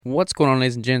What's going on,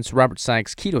 ladies and gents? Robert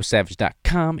Sykes,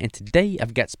 KetoSavage.com, and today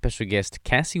I've got special guest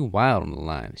Cassie Wild on the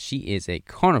line. She is a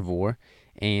carnivore,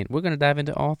 and we're going to dive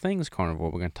into all things carnivore.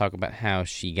 We're going to talk about how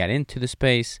she got into the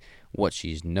space, what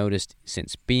she's noticed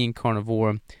since being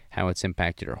carnivore, how it's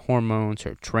impacted her hormones,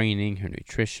 her training, her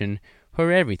nutrition,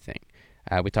 her everything.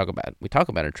 We talk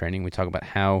about her training. We talk about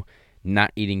how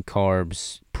not eating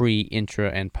carbs pre,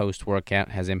 intra, and post workout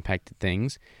has impacted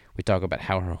things. We talk about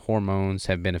how her hormones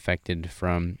have been affected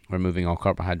from removing all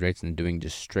carbohydrates and doing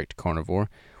just strict carnivore.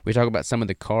 We talk about some of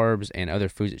the carbs and other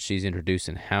foods that she's introduced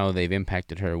and how they've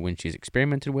impacted her when she's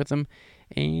experimented with them.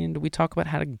 And we talk about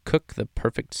how to cook the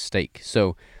perfect steak.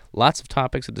 So lots of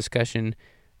topics of discussion.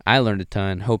 I learned a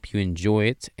ton. Hope you enjoy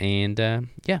it. And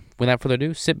without further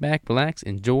ado, sit back, relax,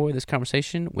 enjoy this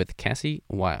conversation with Cassie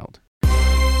Wild.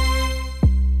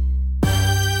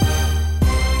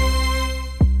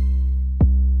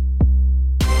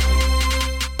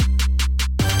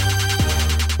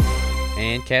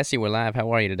 And Cassie, we're live.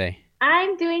 How are you today?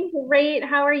 I'm doing great.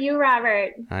 How are you,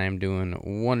 Robert? I am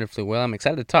doing wonderfully well. I'm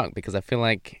excited to talk because I feel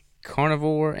like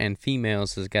carnivore and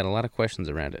females has got a lot of questions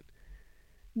around it.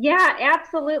 Yeah,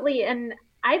 absolutely. And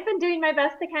I've been doing my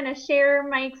best to kind of share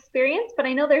my experience, but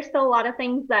I know there's still a lot of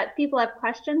things that people have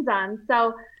questions on.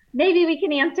 So maybe we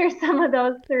can answer some of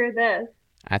those through this.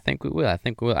 I think we will.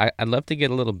 I'd love to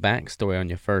get a little backstory on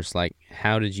you first. Like,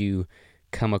 how did you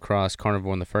come across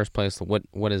carnivore in the first place?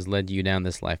 What has led you down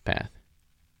this life path?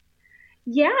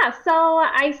 Yeah, so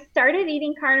I started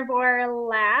eating carnivore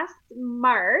last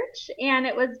March, and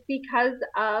it was because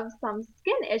of some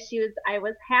skin issues I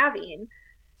was having.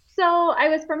 So I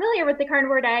was familiar with the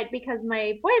carnivore diet because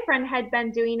my boyfriend had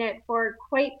been doing it for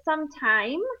quite some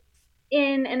time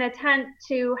in an attempt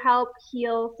to help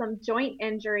heal some joint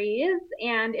injuries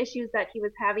and issues that he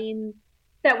was having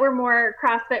that were more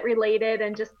CrossFit related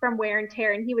and just from wear and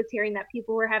tear. And he was hearing that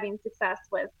people were having success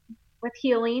with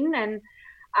healing and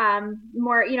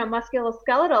more,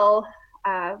 musculoskeletal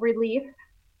relief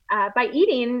by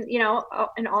eating,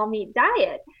 an all meat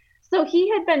diet. So he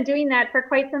had been doing that for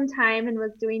quite some time and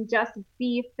was doing just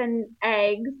beef and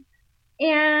eggs.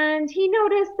 And he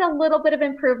noticed a little bit of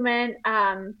improvement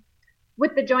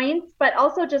with the joints, but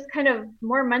also just kind of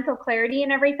more mental clarity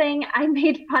and everything. I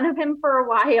made fun of him for a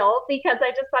while because I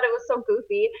just thought it was so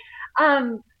goofy.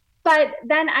 But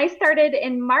then I started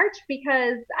in March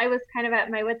because I was kind of at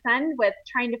my wit's end with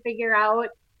trying to figure out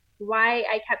why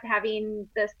I kept having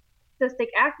this cystic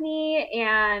acne,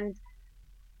 and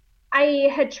I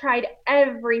had tried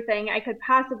everything I could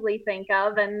possibly think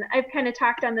of, and I've kind of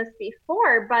talked on this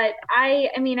before, but I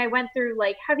went through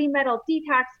like heavy metal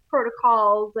detox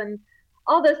protocols and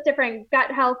all this different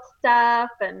gut health stuff,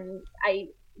 and I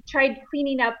tried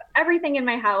cleaning up everything in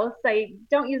my house. I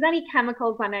don't use any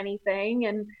chemicals on anything,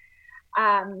 and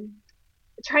um,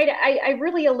 I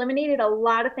really eliminated a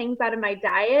lot of things out of my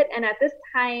diet. And at this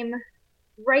time,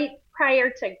 right prior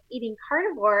to eating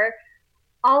carnivore,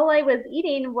 all I was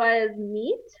eating was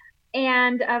meat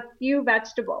and a few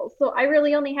vegetables. So I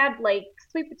really only had like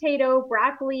sweet potato,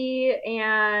 broccoli,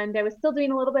 and I was still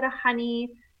doing a little bit of honey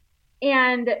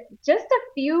and just a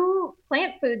few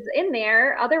plant foods in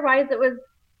there. Otherwise it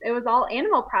was all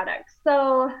animal products.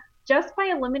 So just by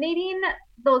eliminating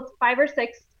those 5 or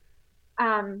 6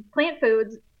 plant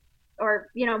foods, or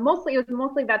mostly it was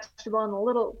mostly vegetable and a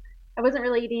little. I wasn't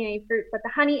really eating any fruit, but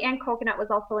the honey and coconut was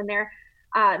also in there.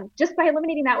 Just by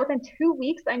eliminating that within 2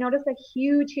 weeks, I noticed a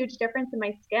huge, huge difference in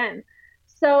my skin.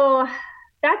 So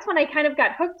that's when I kind of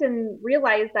got hooked and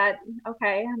realized that,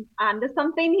 okay, I'm onto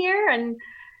something here. And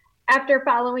after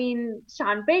following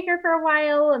Sean Baker for a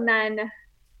while, and then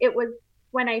it was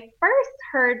when I first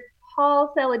heard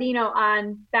Paul Saladino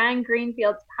on Ben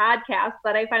Greenfield's podcast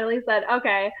that I finally said,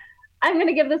 okay, I'm going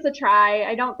to give this a try.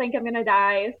 I don't think I'm going to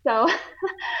die. So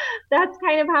that's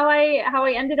kind of how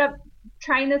I ended up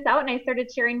trying this out, and I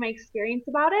started sharing my experience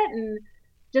about it and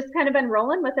just kind of been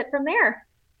rolling with it from there.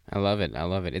 I love it.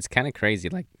 It's kind of crazy.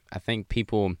 Like, I think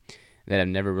people that have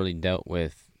never really dealt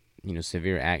with,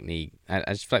 severe acne,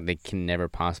 I just feel like they can never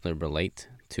possibly relate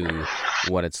to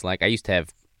what it's like. I used to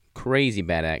have crazy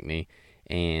bad acne,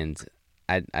 and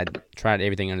I tried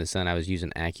everything under the sun. I was using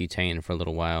Accutane for a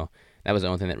little while. That was the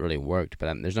only thing that really worked,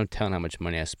 but there's no telling how much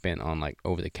money I spent on like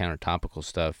over-the-counter topical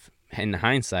stuff. In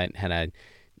hindsight, had I,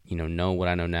 know what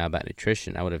I know now about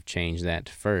nutrition, I would have changed that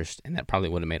first, and that probably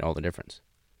would have made all the difference.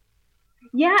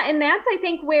 Yeah, and that's I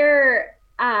think where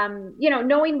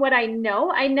knowing what I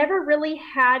know, I never really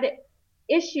had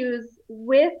issues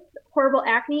with horrible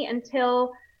acne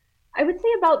until I would say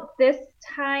about this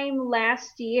time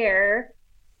last year.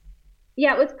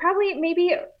 Yeah, it was probably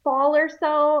maybe fall or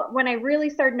so when I really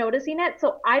started noticing it.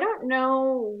 So I don't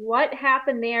know what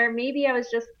happened there. Maybe I was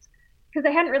just because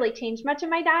I hadn't really changed much in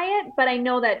my diet, but I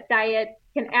know that diet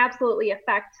can absolutely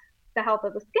affect the health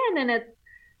of the skin, and it's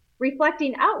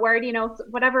reflecting outward.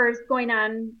 Whatever is going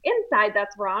on inside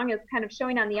that's wrong is kind of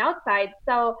showing on the outside.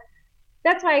 So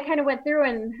that's why I kind of went through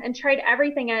and tried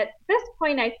everything. At this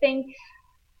point, I think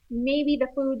maybe the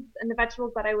foods and the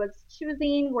vegetables that I was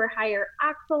choosing were higher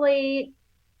oxalate.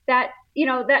 That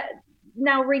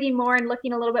now reading more and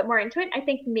looking a little bit more into it, I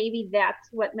think maybe that's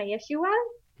what my issue was.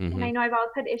 And Mm-hmm. I know I've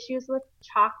always had issues with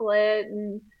chocolate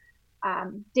and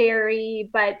dairy,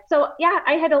 but so yeah,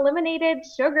 I had eliminated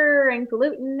sugar and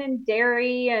gluten and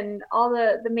dairy and all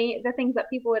the things that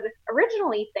people would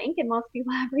originally think, and most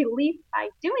people have relief by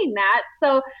doing that.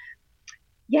 So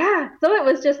yeah, so it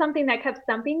was just something that kept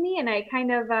stumping me, and I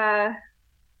kind of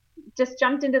just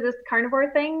jumped into this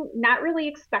carnivore thing, not really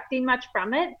expecting much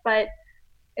from it, but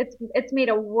it's made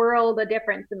a world of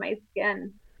difference in my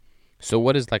skin. So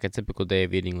what does like a typical day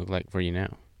of eating look like for you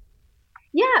now?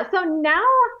 Yeah, so now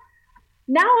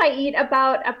I eat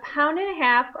about a pound and a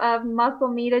half of muscle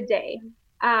meat a day.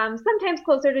 Sometimes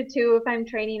closer to two if I'm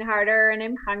training harder and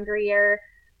I'm hungrier.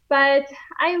 But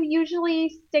I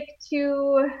usually stick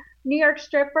to New York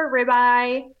strip or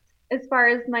ribeye as far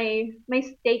as my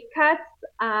steak cuts.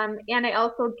 And I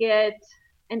also get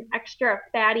an extra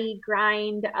fatty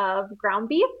grind of ground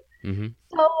beef. Mm-hmm.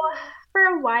 So for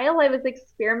a while, I was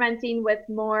experimenting with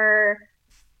more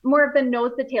of the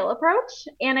nose to tail approach,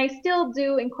 and I still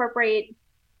do incorporate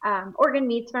organ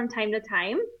meats from time to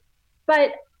time.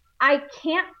 But I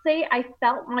can't say I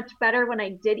felt much better when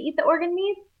I did eat the organ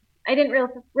meats. I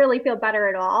didn't really feel better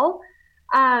at all.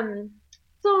 Um,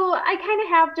 so I kind of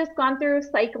have just gone through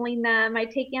cycling them. I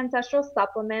take ancestral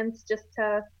supplements just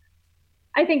to.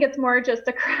 I think it's more just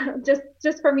a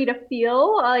just for me to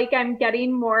feel like I'm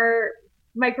getting more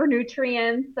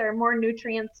micronutrients or more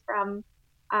nutrients from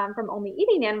only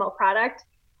eating animal product.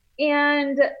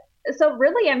 And so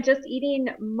really I'm just eating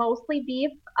mostly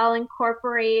beef. I'll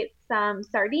incorporate some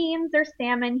sardines or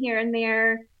salmon here and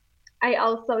there. I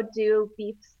also do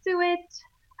beef suet.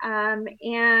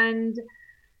 And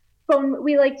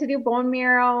we like to do bone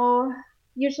marrow.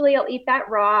 Usually I'll eat that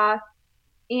raw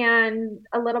and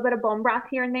a little bit of bone broth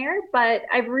here and there, but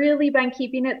I've really been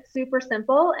keeping it super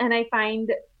simple, and I've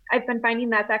been finding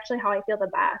that's actually how I feel the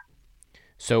best.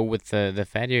 So with the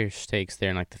fattier steaks there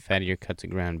and like the fattier cuts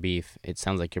of ground beef, it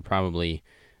sounds like you're probably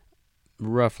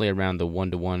roughly around the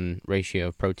 1-to-1 ratio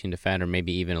of protein to fat, or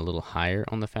maybe even a little higher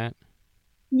on the fat.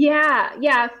 Yeah,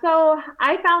 yeah. So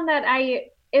I found that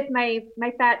if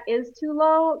my fat is too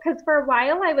low, because for a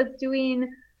while I was doing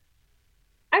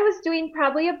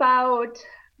probably about,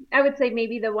 I would say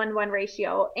maybe the 1-1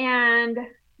 ratio. And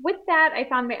with that, I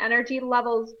found my energy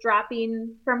levels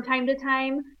dropping from time to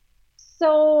time.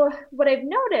 So what I've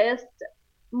noticed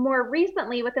more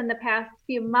recently within the past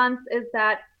few months is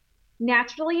that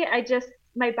naturally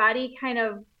my body kind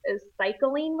of is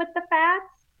cycling with the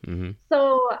fats. Mm-hmm.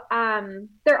 So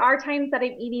there are times that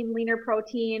I'm eating leaner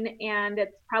protein and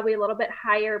it's probably a little bit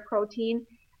higher protein.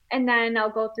 And then I'll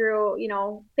go through,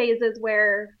 phases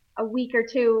where a week or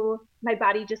two, my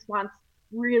body just wants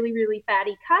really, really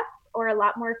fatty cuts or a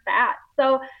lot more fat.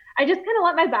 So I just kind of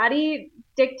let my body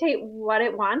dictate what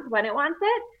it wants when it wants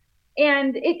it.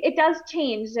 And it does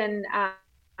change. And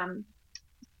um,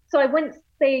 so I wouldn't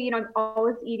say, I'm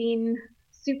always eating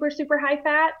super, super high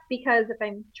fat, because if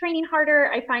I'm training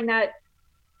harder, I find that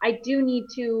I do need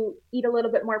to eat a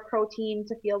little bit more protein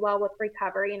to feel well with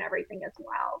recovery and everything as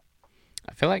well.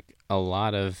 I feel like a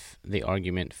lot of the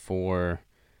argument for,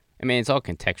 I mean, it's all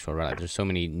contextual, right? Like, there's so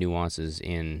many nuances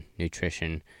in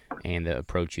nutrition and the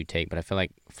approach you take. But I feel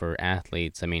like for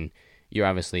athletes, I mean, you're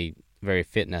obviously very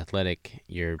fit and athletic.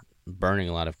 You're burning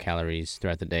a lot of calories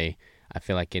throughout the day. I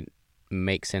feel like it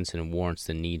makes sense and warrants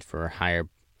the need for a higher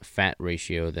fat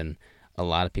ratio than a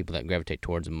lot of people that gravitate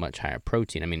towards a much higher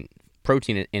protein. I mean,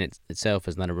 protein in itself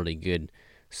is not a really good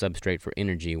substrate for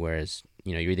energy, whereas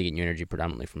you're either getting your energy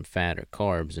predominantly from fat or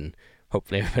carbs, and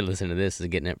hopefully everybody listening to this is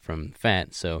getting it from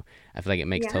fat. So I feel like it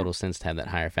makes Yeah. total sense to have that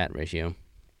higher fat ratio.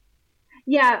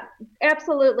 Yeah,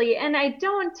 absolutely. And I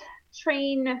don't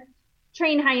train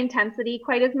train high intensity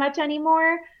quite as much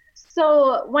anymore.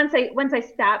 So once I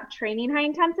stopped training high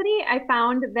intensity, I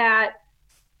found that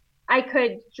I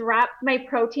could drop my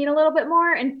protein a little bit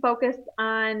more and focus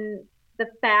on the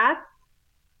fats.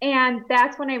 And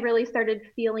that's when I really started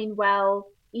feeling well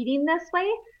eating this way.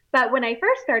 But when I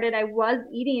first started, I was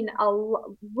eating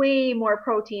way more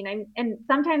protein. And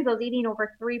sometimes I was eating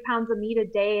over 3 pounds of meat a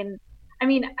day. And I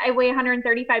mean, I weigh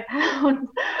 135 pounds.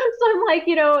 So I'm like,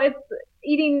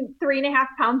 eating 3.5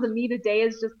 pounds of meat a day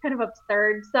is just kind of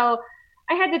absurd. So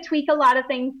I had to tweak a lot of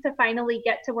things to finally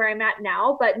get to where I'm at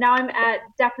now. But now I'm at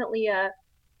definitely a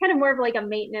kind of more of like a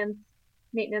maintenance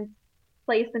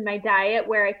place in my diet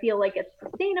where I feel like it's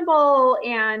sustainable,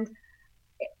 and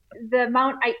the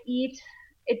amount I eat,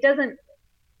 it doesn't,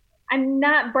 I'm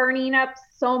not burning up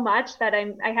so much that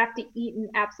I have to eat an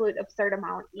absolute absurd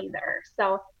amount either.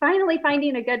 So finally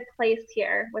finding a good place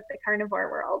here with the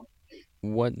carnivore world.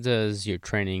 What does your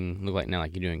training look like now?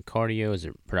 Like, you're doing cardio? Is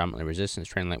it predominantly resistance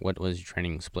training? Like, what was your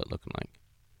training split looking like?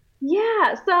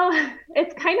 Yeah, so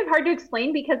it's kind of hard to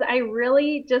explain because I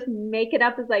really just make it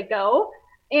up as I go.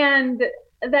 And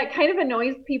that kind of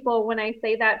annoys people when I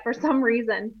say that for some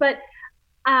reason. But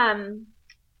um,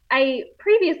 I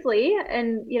previously,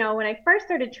 and when I first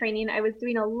started training, I was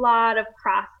doing a lot of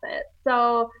CrossFit.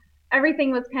 So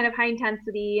everything was kind of high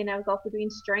intensity, and I was also doing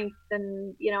strength,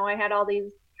 and I had all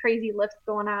these crazy lifts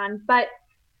going on. But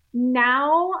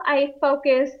now I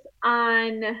focus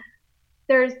on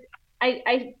there's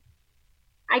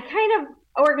I kind of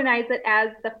organize it as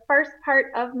the first part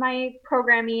of my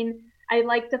programming. I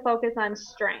like to focus on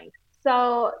strength.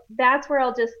 So that's where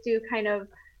I'll just do kind of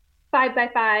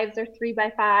 5x5s or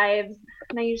 3x5s.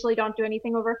 And I usually don't do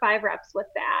anything over 5 reps with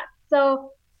that.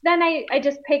 So then I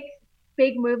just pick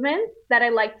big movements that I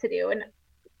like to do. And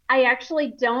I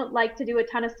actually don't like to do a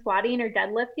ton of squatting or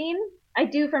deadlifting. I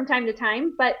do from time to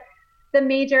time, but the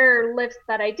major lifts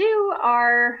that I do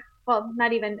are, well,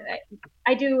 not even,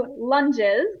 I do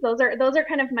lunges. Those are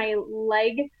kind of my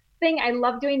leg thing. I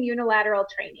love doing unilateral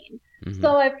training. Mm-hmm.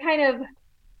 So I've kind of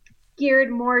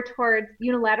geared more towards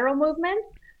unilateral movements.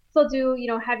 So I'll do,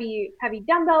 heavy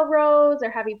dumbbell rows or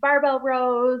heavy barbell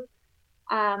rows,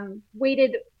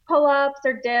 weighted pull-ups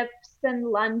or dips and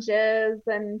lunges.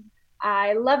 And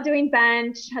I love doing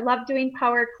bench. I love doing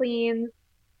power cleans.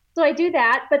 So I do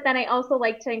that, but then I also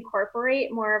like to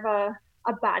incorporate more of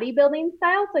a bodybuilding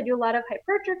style. So I do a lot of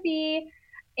hypertrophy,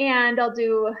 and I'll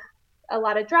do a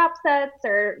lot of drop sets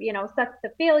or, sets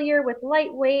to failure with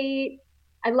lightweight.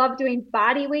 I love doing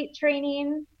body weight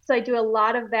training. So I do a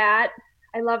lot of that.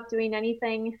 I love doing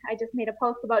anything. I just made a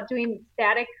post about doing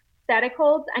static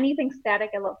holds, anything static.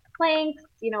 I love planks,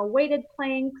 weighted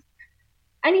planks,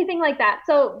 anything like that.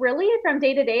 So really from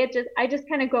day to day, I just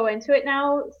kind of go into it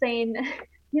now saying,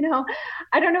 you know,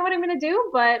 I don't know what I'm going to do,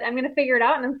 but I'm going to figure it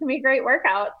out, and it's going to be a great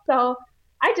workout. So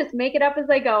I just make it up as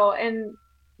I go. And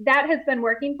that has been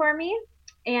working for me.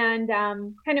 And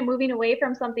kind of moving away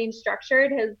from something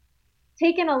structured has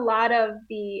taken a lot of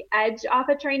the edge off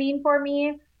of training for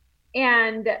me.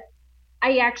 And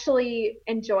I actually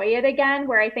enjoy it again,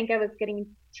 where I think I was getting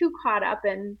too caught up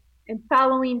in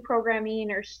following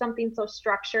programming or something so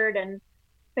structured. And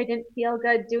if I didn't feel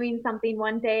good doing something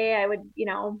one day, I would,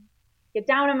 get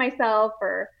down on myself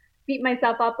or beat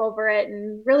myself up over it.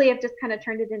 And really have just kind of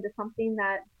turned it into something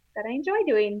that I enjoy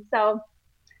doing. So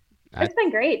I it's been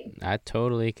great. I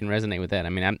totally can resonate with that. I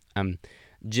mean, I'm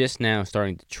just now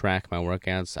starting to track my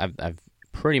workouts. I've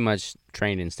pretty much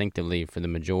trained instinctively for the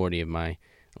majority of my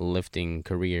lifting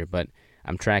career, but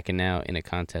I'm tracking now in a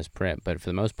contest prep. But for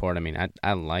the most part, I mean,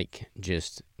 I like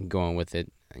just going with it,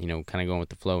 kind of going with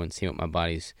the flow and see what my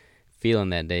body's feeling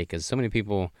that day. Because so many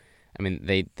people, I mean,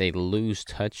 they lose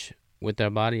touch with their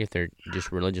body if they're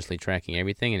just religiously tracking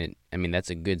everything. And I mean, that's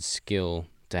a good skill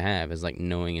to have, is like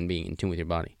knowing and being in tune with your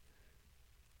body.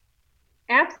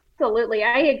 Absolutely.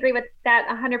 I agree with that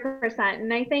 100%.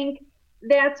 And I think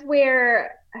that's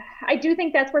where I do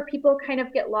think that's where people kind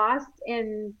of get lost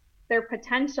in their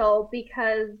potential,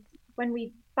 because when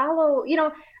we follow,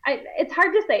 it's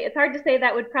hard to say. It's hard to say.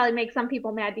 That would probably make some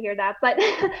people mad to hear that. But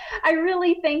I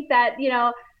really think that,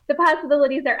 the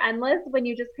possibilities are endless when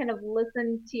you just kind of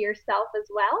listen to yourself as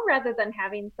well, rather than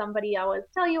having somebody always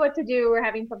tell you what to do or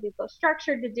having something so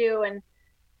structured to do.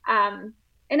 Um,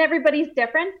 and everybody's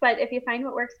different, but if you find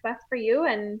what works best for you,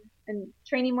 and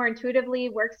training more intuitively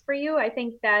works for you, I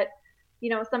think that,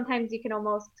 sometimes you can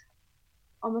almost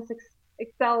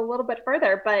excel a little bit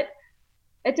further. But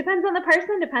it depends on the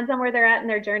person, depends on where they're at in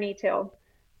their journey too.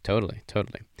 Totally,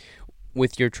 totally.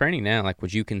 With your training now, like,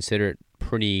 would you consider it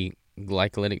pretty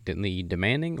glycolytically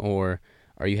demanding, or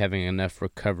are you having enough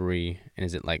recovery, and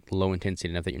is it like low intensity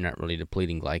enough that you're not really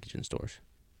depleting glycogen stores?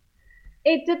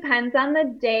 It depends on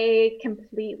the day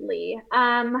completely.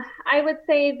 I would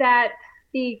say that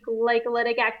the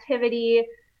glycolytic activity,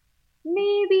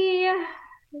 maybe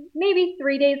maybe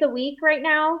 3 days a week right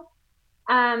now.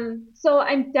 So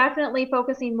I'm definitely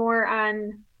focusing more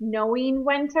on knowing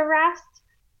when to rest,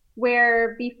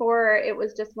 where before it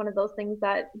was just one of those things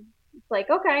that it's like,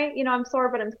 okay, I'm sore,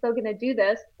 but I'm still going to do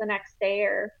this the next day,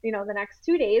 or, the next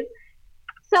 2 days.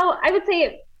 So I would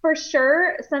say for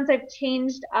sure, since I've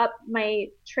changed up my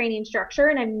training structure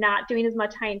and I'm not doing as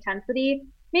much high intensity,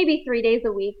 maybe 3 days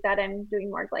a week that I'm doing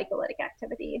more glycolytic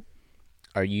activity.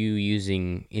 Are you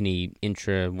using any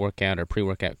intra workout or pre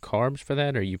workout carbs for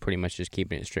that, or are you pretty much just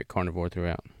keeping it strict carnivore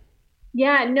throughout?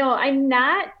 Yeah, no, I'm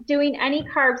not doing any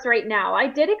carbs right now. I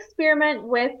did experiment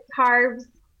with carbs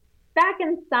back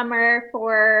in summer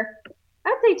for,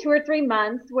 I'd say 2 or 3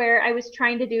 months, where I was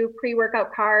trying to do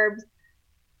pre-workout carbs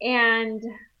and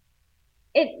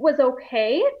it was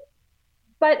okay,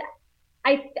 but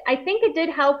I think it did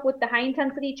help with the high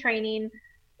intensity training,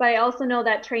 but I also know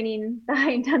that training the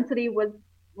high intensity was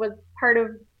part of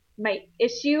my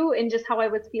issue and just how I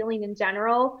was feeling in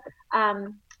general.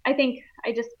 I think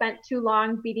I just spent too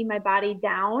long beating my body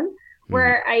down, Hmm.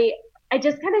 where I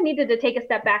just kind of needed to take a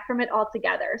step back from it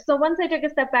altogether. So once I took a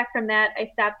step back from that, I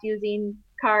stopped using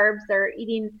carbs or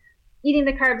eating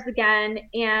the carbs again,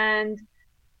 and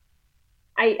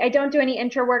I don't do any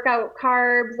intra workout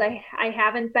carbs. I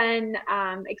haven't been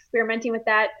experimenting with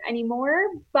that anymore,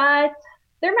 but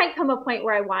there might come a point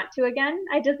where I want to again.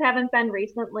 I just haven't been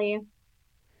recently.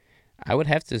 I would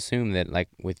have to assume that, like,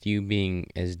 with you being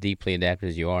as deeply adapted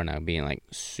as you are now, being like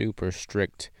super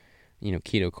strict,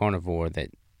 keto carnivore, that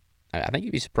I think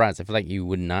you'd be surprised. I feel like you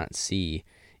would not see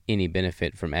any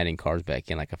benefit from adding carbs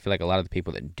back in. Like, I feel like a lot of the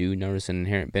people that do notice an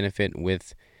inherent benefit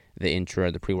with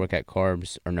the pre-workout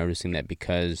carbs are noticing that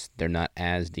because they're not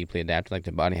as deeply adapted. Like,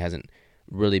 the body hasn't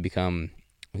really become,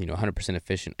 100%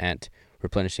 efficient at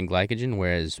replenishing glycogen.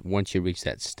 Whereas once you reach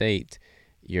that state,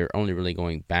 you're only really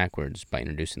going backwards by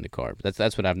introducing the carbs.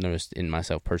 That's what I've noticed in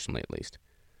myself personally, at least.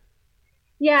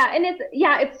 Yeah, and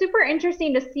it's super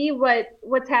interesting to see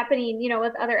what's happening,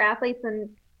 with other athletes and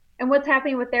what's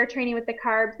happening with their training with the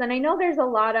carbs. And I know there's a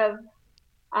lot of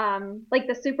like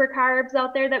the super carbs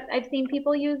out there that I've seen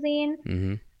people using.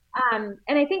 Mm-hmm.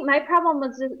 And I think my problem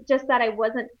was just that I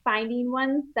wasn't finding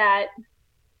ones that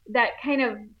kind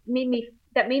of made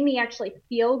me actually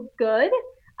feel good.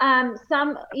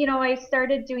 I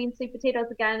started doing sweet potatoes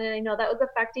again, and I know that was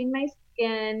affecting my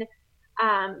skin.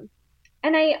 Um,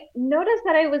 and I noticed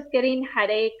that I was getting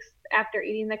headaches after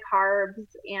eating the carbs,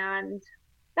 and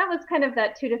that was kind of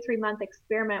that 2 to 3 month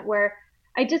experiment where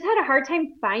I just had a hard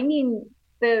time finding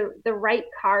the right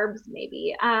carbs,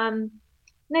 maybe. And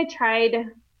I tried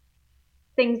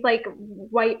things like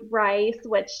white rice,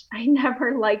 which I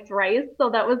never liked rice. So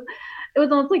it was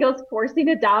almost like I was forcing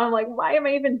it down. I'm like, why am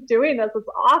I even doing this? It's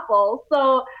awful.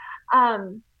 So,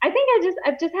 I think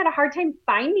I've just had a hard time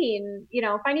finding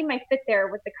my fit there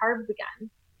with the carbs again.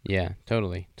 Yeah,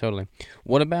 totally, totally.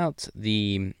 What about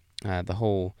the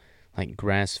whole like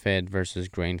grass fed versus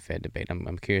grain fed debate?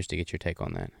 I'm curious to get your take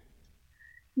on that.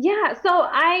 Yeah, so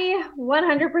I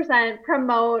 100%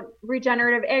 promote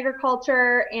regenerative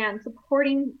agriculture and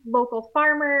supporting local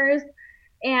farmers.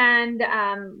 And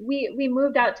we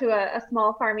moved out to a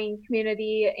small farming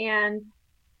community, and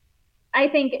I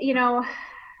think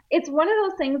it's one of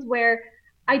those things where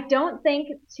I don't think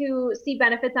to see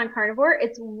benefits on carnivore,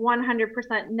 it's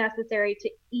 100% necessary to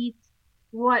eat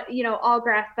all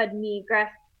grass fed meat,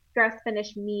 grass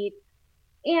finished meat,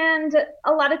 and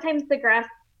a lot of times the grass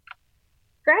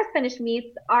finished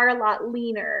meats are a lot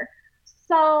leaner.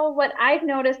 So what I've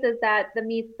noticed is that the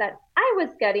meats that I was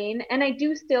getting, and I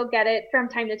do still get it from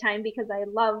time to time because I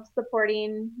love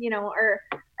supporting, our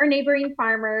neighboring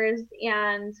farmers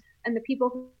and the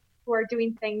people who are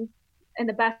doing things in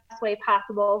the best way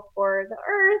possible for the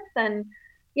earth and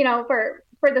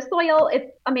for the soil.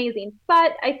 It's amazing.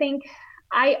 But I think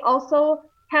I also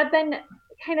have been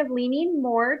kind of leaning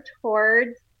more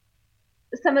towards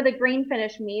some of the grain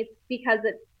finished meats because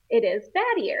it is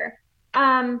fattier.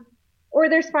 Um, or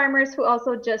there's farmers who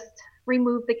also just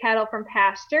remove the cattle from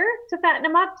pasture to fatten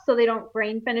them up, so they don't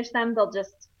grain finish them. They'll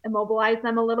just immobilize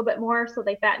them a little bit more so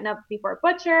they fatten up before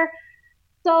butcher.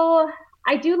 So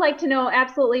I do like to know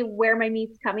absolutely where my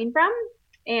meat's coming from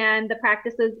and the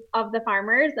practices of the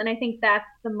farmers, and I think that's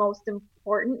the most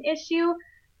important issue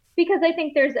because I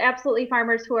think there's absolutely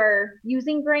farmers who are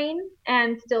using grain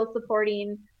and still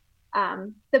supporting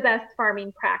the best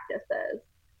farming practices.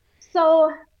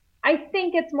 So I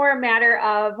think it's more a matter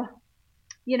of,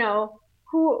 you know,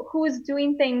 who's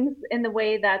doing things in the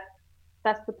way that's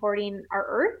best supporting our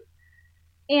earth.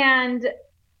 And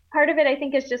part of it, I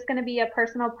think, is just going to be a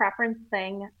personal preference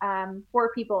thing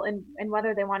for people and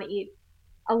whether they want to eat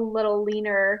a little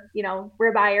leaner,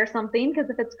 ribeye or something, because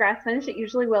if it's grass finished, it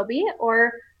usually will be,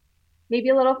 or maybe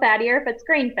a little fattier if it's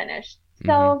grain finished. Mm-hmm.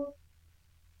 So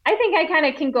I think I kind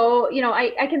of can go,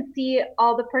 I can see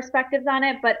all the perspectives on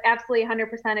it, but absolutely 100%,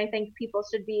 I think people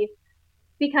should be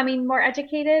becoming more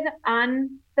educated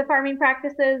on the farming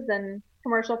practices and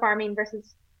commercial farming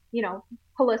versus, you know,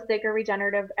 holistic or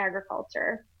regenerative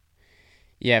agriculture.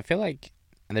 Yeah, I feel like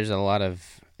there's a lot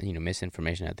of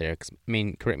misinformation out there. 'Cause, I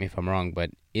mean, correct me if I'm wrong,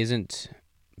 but isn't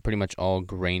pretty much all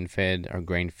grain fed or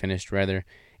grain finished rather?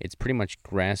 It's pretty much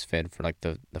grass fed for like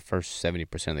the first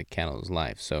 70% of the cattle's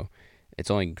life. So it's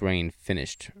only grain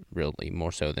finished really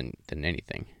more so than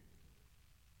anything.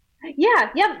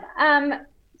 Yeah, yep.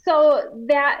 So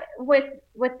that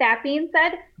with that being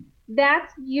said,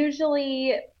 that's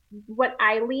usually what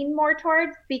I lean more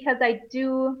towards because I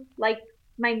do like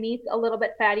my meats a little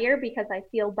bit fattier because I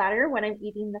feel better when I'm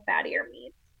eating the fattier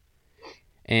meats.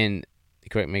 And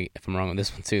correct me if I'm wrong on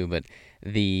this one too, but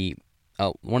the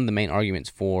one of the main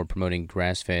arguments for promoting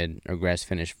grass fed or grass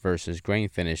finished versus grain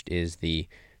finished is the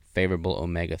favorable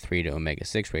omega 3 to omega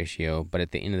 6 ratio. But at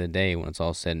the end of the day, when it's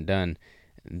all said and done,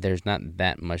 there's not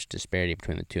that much disparity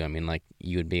between the two. I mean, like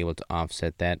you would be able to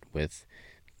offset that with,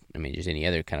 I mean, just any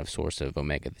other kind of source of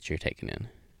omega that you're taking in.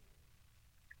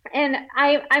 And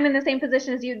I'm in the same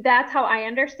position as you. That's how I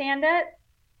understand it.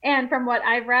 And from what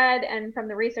I've read and from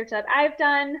the research that I've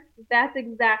done, that's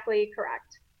exactly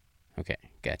correct. Okay,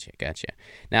 gotcha.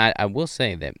 Now, I will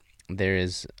say that there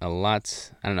is a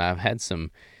lot. I don't know. I've had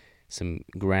some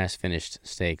grass finished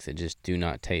steaks that just do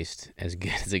not taste as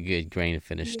good as a good grain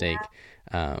finished Yeah. steak.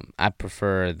 I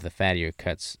prefer the fattier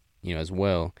cuts, as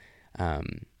well.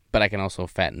 But I can also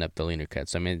fatten up the leaner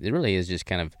cuts. So, I mean, it really is just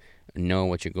kind of know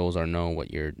what your goals are, know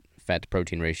what your fat to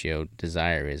protein ratio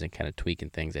desire is, and kind of tweaking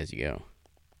things as you go.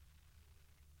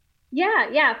 Yeah,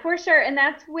 yeah, for sure. And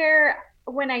that's where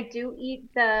when I do eat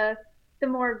the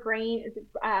more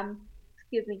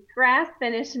excuse me, grass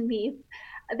finished meats,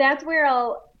 that's where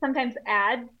I'll sometimes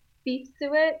add beef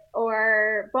suet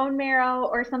or bone marrow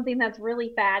or something that's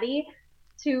really fatty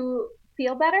to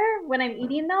feel better when I'm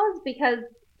eating those because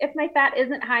if my fat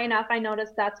isn't high enough, I notice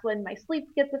that's when my sleep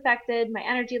gets affected, my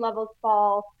energy levels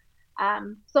fall.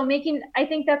 So I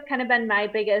think that's kind of been my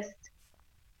biggest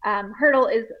hurdle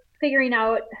is figuring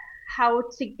out how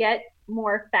to get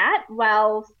more fat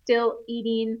while still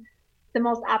eating the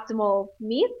most optimal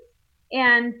meats.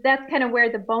 And that's kind of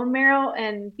where the bone marrow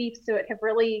and beef suet have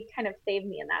really kind of saved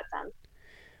me in that sense.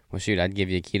 Well, shoot, I'd give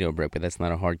you a keto break, but that's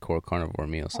not a hardcore carnivore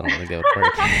meal, so I don't think that would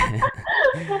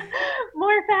work.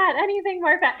 More fat, anything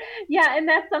more fat. Yeah, and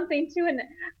that's something too. And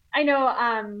I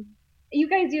know you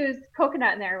guys use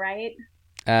coconut in there,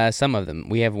 right? Some of them.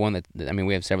 We have one I mean,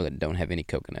 we have several that don't have any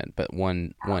coconut, but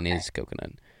one Okay. is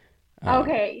coconut. Um,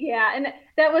 Okay, yeah, and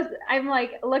I'm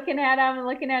like looking at them,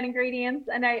 looking at ingredients,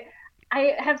 and I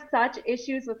have such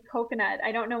issues with coconut.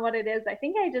 I don't know what it is. I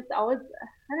think I just always,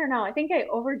 I don't know. I think I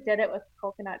overdid it with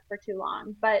coconut for too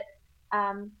long, but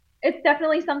it's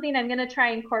definitely something I'm gonna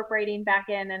try incorporating back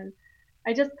in. And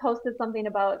I just posted something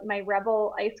about my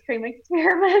Rebel ice cream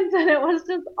experiment, and it was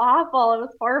just awful. It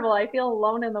was horrible. I feel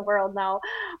alone in the world now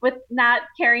with not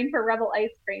caring for Rebel ice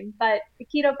cream. But the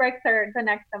keto breaks are the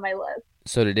next on my list.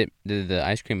 so did the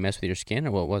ice cream mess with your skin,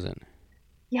 or what was it?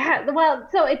 Yeah, well,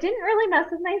 so it didn't really mess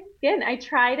with my skin. I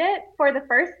tried it for the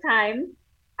first time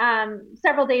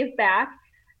several days back,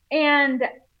 and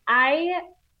I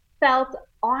felt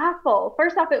awful.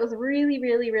 First off, it was really,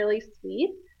 really, really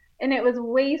sweet, and it was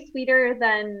way sweeter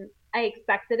than I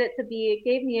expected it to be. It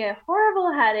gave me a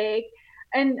horrible headache,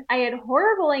 and I had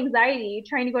horrible anxiety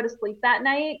trying to go to sleep that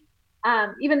night.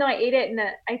 Even though I ate it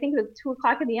I think it was 2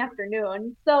 o'clock in the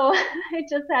afternoon. So I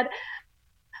just had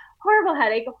horrible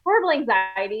headache, horrible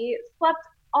anxiety, slept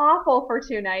awful for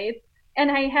 2 nights, and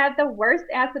I had the worst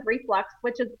acid reflux,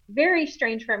 which is very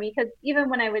strange for me because even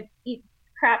when I would eat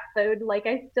crap food, like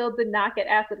I still did not get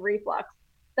acid reflux.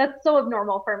 That's so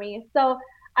abnormal for me. So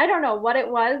I don't know what it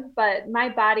was, but my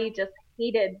body just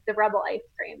hated the Rebel ice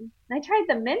cream. And I tried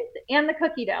the mint and the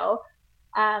cookie dough.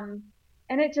 Um,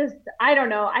 and it just, I don't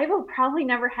know. I will probably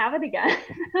never have it again.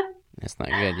 That's not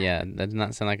good. Yeah, that does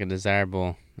not sound like a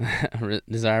desirable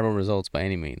desirable results by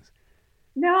any means.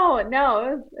 No,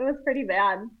 no, it was pretty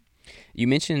bad. You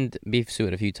mentioned beef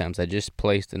suet a few times. I just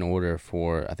placed an order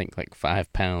for I think like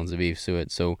 5 pounds of beef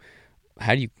suet. So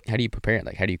how do you prepare it?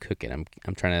 Like how do you cook it?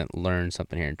 I'm trying to learn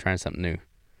something here and trying something new.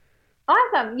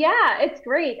 Awesome. Yeah, it's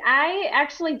great. I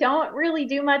actually don't really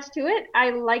do much to it.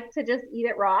 I like to just eat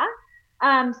it raw.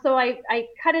 So I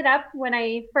cut it up when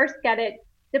I first get it.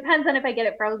 Depends on if I get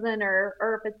it frozen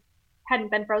or if it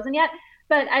hadn't been frozen yet.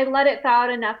 But I let it thaw out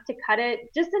enough to cut it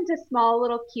just into small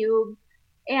little cubes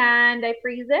and I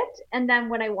freeze it. And then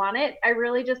when I want it, I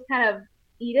really just kind of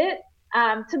eat it.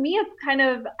 To me, it's kind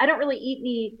of, I don't really eat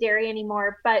any dairy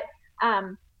anymore, but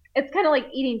it's kind of like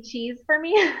eating cheese for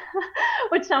me,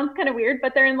 which sounds kind of weird,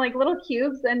 but they're in like little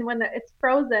cubes, and when it's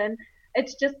frozen,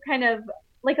 it's just kind of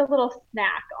like a little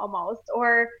snack almost.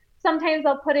 Or sometimes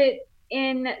I'll put it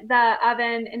in the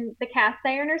oven in the cast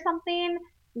iron or something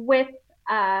with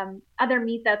other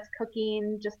meat that's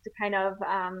cooking, just to kind of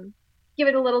give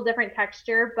it a little different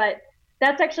texture. But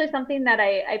that's actually something that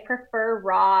I prefer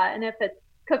raw, and if it's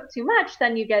cooked too much,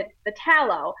 then you get the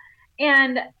tallow.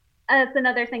 And that's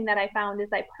another thing that I found is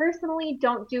I personally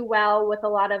don't do well with a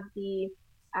lot of the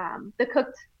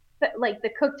cooked, like the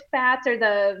cooked fats or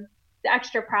the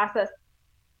extra processed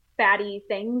fatty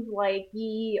things like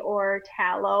ghee or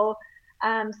tallow.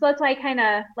 So that's why I kind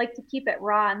of like to keep it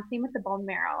raw, and same with the bone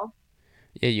marrow.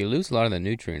 Yeah, you lose a lot of the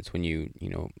nutrients when you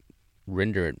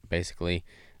render it basically.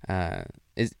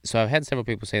 So I've had several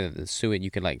people say that the suet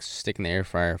you could like stick in the air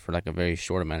fryer for like a very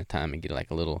short amount of time and get like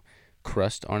a little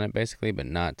crust on it basically, but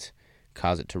not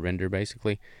cause it to render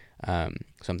basically. So I'm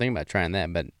thinking about trying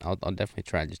that, but I'll definitely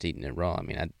try just eating it raw. I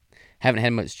mean, I haven't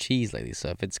had much cheese lately, so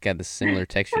if it's got the similar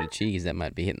texture to cheese, that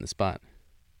might be hitting the spot.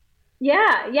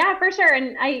 Yeah, yeah, for sure.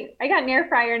 And I got an air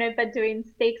fryer and I've been doing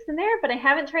steaks in there, but I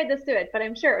haven't tried the suet, but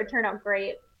I'm sure it would turn out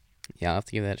great. Yeah, I'll have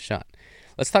to give that a shot.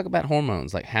 Let's talk about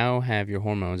hormones. Like, how have your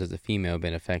hormones as a female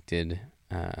been affected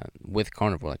with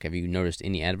carnivore? Like, have you noticed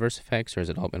any adverse effects, or has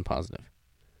it all been positive?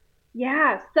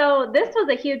 Yeah, so this was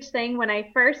a huge thing when I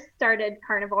first started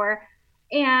carnivore.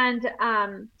 And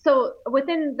so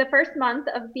within the first month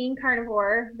of being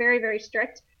carnivore, very, very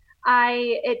strict,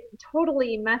 it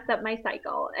totally messed up my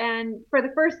cycle. And for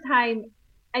the first time,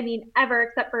 I mean, ever,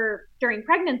 except for during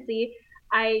pregnancy,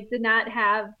 I did not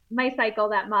have my cycle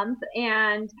that month.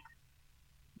 And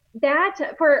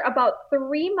that for about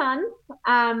 3 months,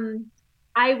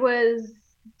 I was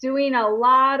doing a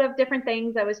lot of different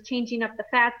things. I was changing up the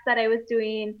fats that I was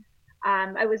doing.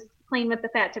 I was playing with the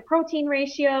fat to protein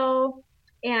ratio,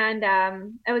 and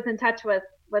I was in touch with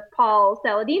Paul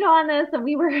Saladino on this, and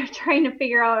we were trying to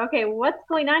figure out, okay, what's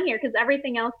going on here, because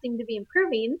everything else seemed to be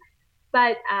improving,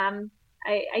 but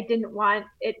I didn't want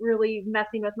it really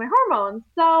messing with my hormones.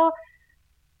 So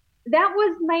that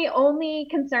was my only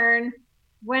concern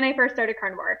when I first started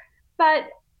carnivore. But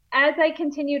as I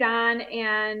continued on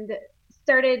and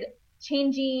started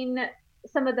changing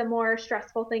some of the more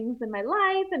stressful things in my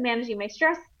life and managing my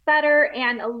stress better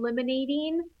and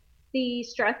eliminating the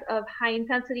stress of high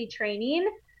intensity training,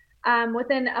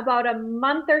 within about a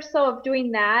month or so of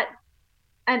doing that,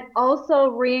 and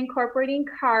also reincorporating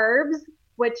carbs,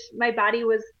 which my body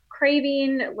was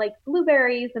craving, like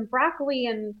blueberries and broccoli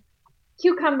and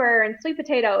cucumber and sweet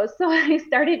potatoes. So I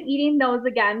started eating those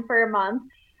again for a month.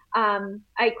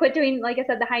 I quit doing, like I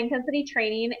said, the high intensity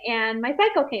training, and my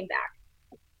cycle came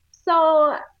back.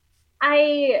 So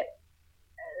I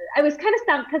I was kind of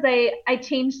stumped because I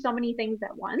changed so many things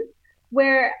at once.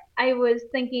 Where I was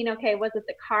thinking, okay, was it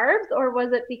the carbs, or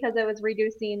was it because I was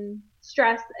reducing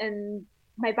stress and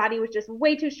my body was just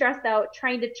way too stressed out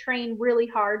trying to train really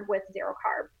hard with zero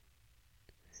carbs?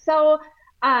 So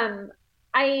um,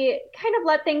 I kind of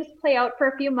let things play out for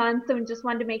a few months and just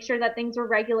wanted to make sure that things were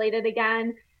regulated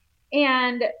again.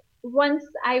 And once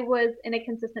I was in a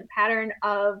consistent pattern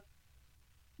of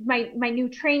my new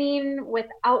training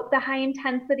without the high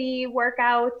intensity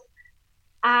workouts,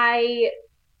 I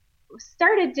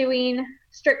started doing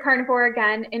strict carnivore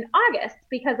again in August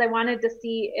because I wanted to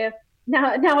see if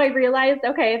now I realized,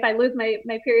 okay, if I lose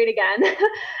my period again,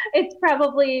 it's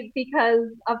probably because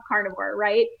of carnivore,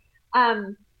 right?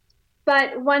 Um,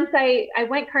 but once I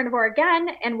went carnivore again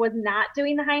and was not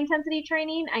doing the high intensity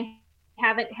training, I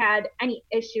haven't had any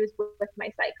issues with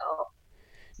my cycle.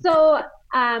 So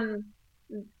um,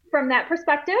 from that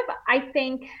perspective, I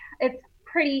think it's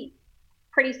pretty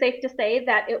safe to say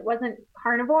that it wasn't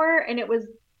carnivore, and it was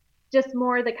just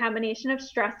more the combination of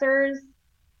stressors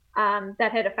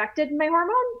that had affected my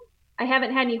hormones. I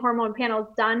haven't had any hormone panels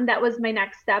done. That was my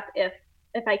next step if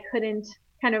I couldn't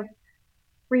kind of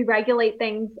re-regulate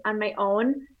things on my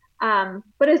own.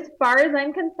 But as far as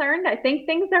I'm concerned, I think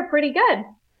things are pretty good.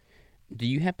 Do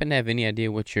you happen to have any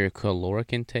idea what your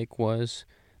caloric intake was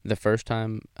the first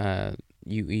time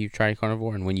you tried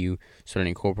carnivore, and when you started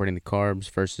incorporating the carbs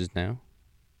versus now?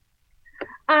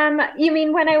 You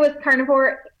mean when I was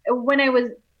carnivore, when I was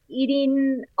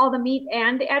eating all the meat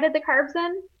and added the carbs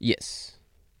in? Yes.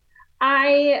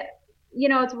 I,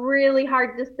 it's really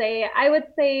hard to say. I would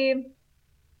say,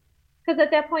 because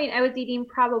at that point I was eating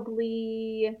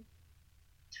probably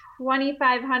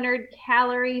 2,500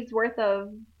 calories worth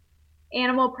of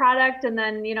animal product, and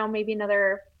then, maybe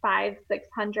another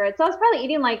 600. So I was probably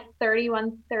eating like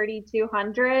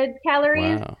 3,200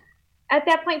 calories Wow. at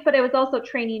that point, but I was also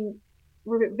training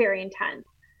very intense.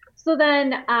 So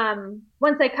then,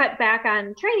 once I cut back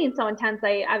on training so intense,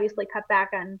 I obviously cut back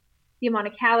on the amount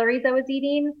of calories I was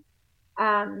eating.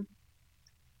 Um,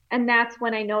 and that's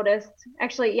when I noticed,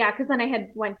 actually, yeah, because then I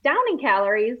had went down in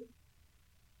calories,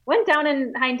 went down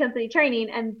in high intensity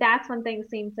training, and that's when things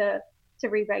seemed to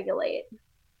re-regulate.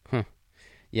 Huh.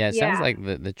 Yeah, it sounds Yeah,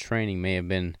 like the training may have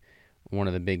been one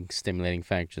of the big stimulating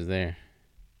factors there.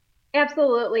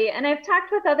 absolutely. And I've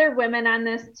talked with other women on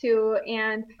this too,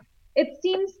 and it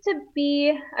seems to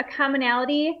be a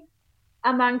commonality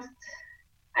amongst,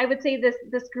 I would say,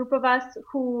 this group of us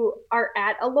who are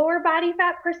at a lower body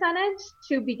fat percentage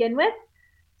to begin with.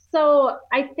 So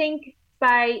I think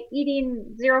by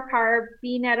eating zero carb,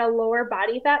 being at a lower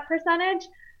body fat percentage,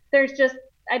 there's just,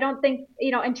 I don't think,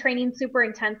 and training super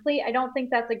intensely, I don't think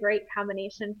that's a great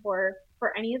combination for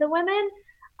any of the women.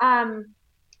 Um,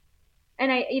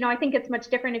 and I think it's much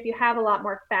different if you have a lot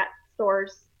more fat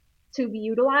stores to be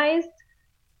utilized.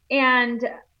 And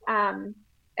um,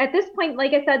 at this point,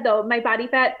 like I said, though, my body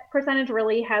fat percentage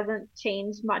really hasn't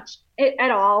changed much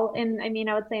at all. And I mean,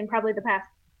 I would say in probably the past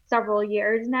several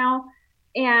years now.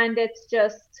 And it's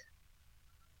just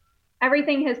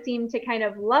everything has seemed to kind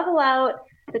of level out.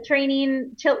 The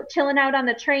training, chilling out on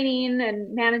the training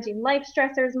and managing life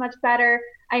stressors much better.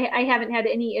 I haven't had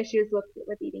any issues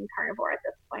with eating carnivore at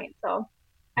this point. So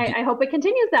Do, I hope it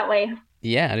continues that way.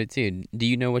 yeah, I do too. Do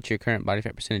you know what your current body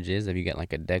fat percentage is? Have you got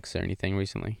like a Dex or anything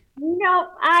recently? No,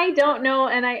 I don't know,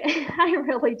 and I I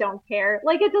really don't care.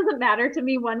 Like it doesn't matter to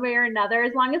me one way or another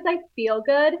as long as I feel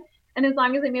good and as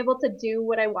long as I'm able to do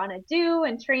what I want to do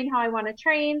and train how I want to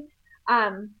train.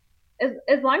 Um,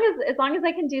 as long as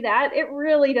I can do that, it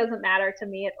really doesn't matter to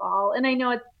me at all. And I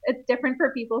know it's different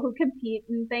for people who compete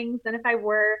and things. And if I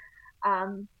were, I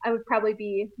would probably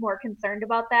be more concerned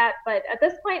about that. But at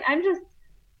this point, I'm just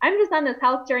on this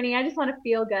health journey. I just want to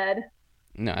feel good.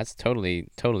 No, that's totally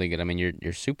good. I mean,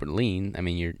 you're super lean. I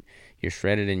mean, you're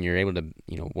shredded and you're able to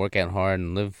work out hard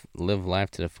and live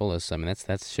life to the fullest. I mean,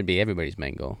 that should be everybody's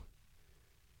main goal.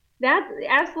 That's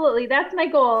absolutely that's my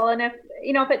goal. And if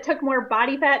it took more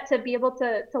body fat to be able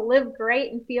to live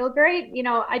great and feel great,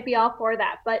 I'd be all for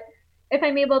that. But if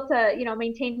I'm able to,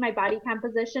 maintain my body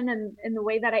composition and in the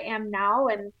way that I am now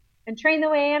and train the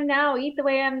way I am now, eat the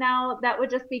way I am now, that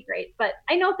would just be great. But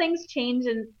I know things change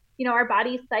and our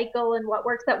bodies cycle and what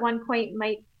works at one point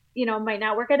might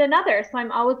not work at another. So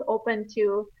I'm always open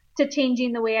to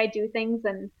changing the way I do things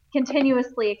and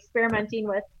continuously experimenting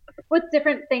with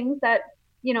different things that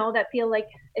feel like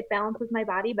it balances my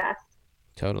body best.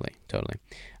 Totally.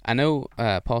 I know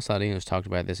Paul Saladino's talked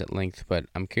about this at length, but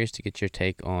I'm curious to get your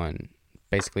take on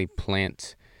basically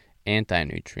plant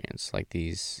anti-nutrients, like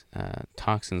these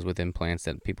toxins within plants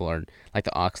that people are, like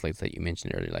the oxalates that you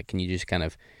mentioned earlier. Like, can you just kind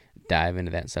of dive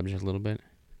into that subject a little bit?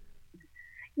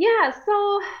 Yeah,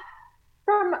 so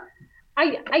from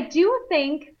I do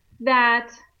think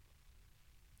that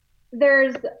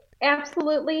there's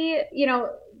absolutely,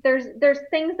 there's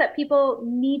things that people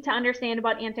need to understand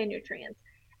about anti-nutrients.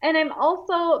 And I'm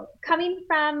also coming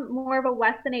from more of a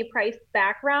Weston A. Price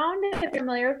background. If you're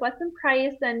familiar with Weston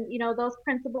Price and those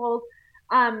principles,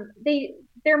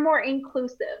 they're more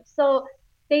inclusive. So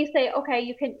they say, okay,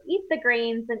 you can eat the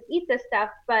grains and eat this stuff,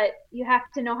 but you have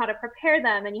to know how to prepare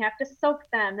them and you have to soak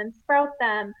them and sprout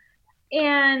them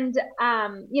and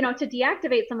to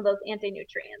deactivate some of those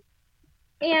anti-nutrients.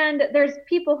 And there's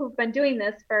people who've been doing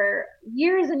this for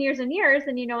years and years and years,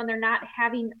 and they're not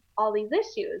having all these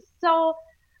issues. So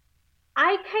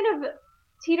I kind of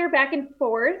teeter back and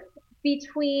forth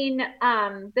between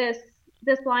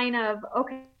this line of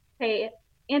okay,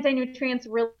 anti-nutrients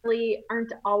really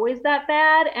aren't always that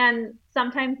bad, and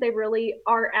sometimes they really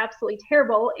are absolutely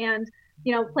terrible, and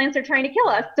plants are trying to kill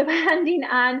us depending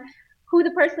on who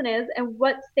the person is and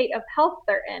what state of health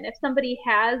they're in. If somebody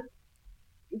has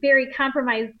very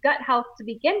compromised gut health to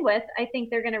begin with, I think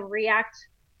they're going to react,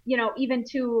 even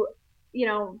to, you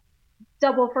know,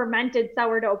 double fermented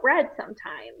sourdough bread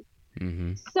sometimes.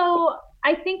 Mm-hmm. So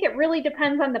I think it really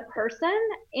depends on the person.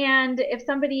 And if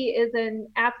somebody is in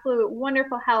absolute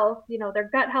wonderful health, their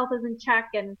gut health is in check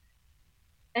and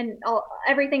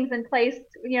everything's in place,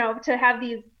 to have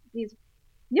these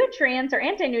nutrients or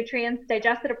anti-nutrients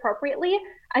digested appropriately,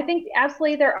 I think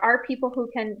absolutely there are people who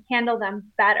can handle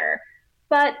them better.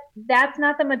 But that's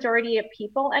not the majority of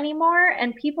people anymore.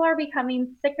 And people are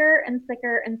becoming sicker and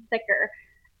sicker and sicker.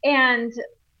 And,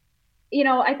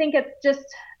 I think it's just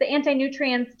the anti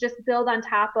nutrients just build on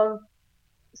top of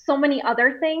so many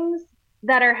other things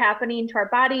that are happening to our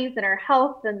bodies and our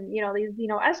health and, these,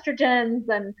 estrogens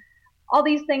and all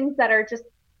these things that are just,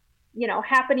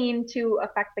 happening to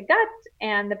affect the gut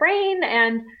and the brain.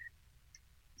 And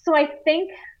so I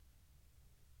think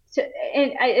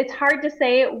and it's hard to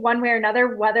say one way or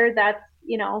another whether that's,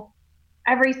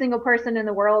 every single person in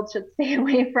the world should stay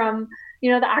away from, the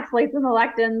oxalates and the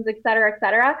lectins, et cetera, et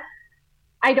cetera.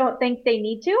 I don't think they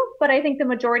need to, but I think the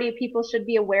majority of people should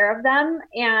be aware of them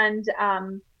and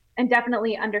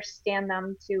definitely understand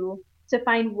them to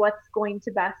find what's going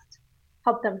to best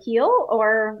help them heal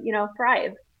or,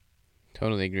 thrive.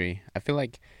 Totally agree. I feel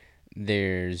like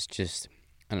there's just,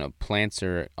 I don't know, plants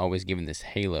are always given this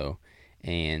halo,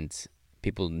 and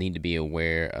people need to be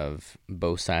aware of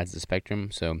both sides of the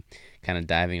spectrum. So, kind of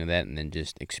diving into that and then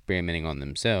just experimenting on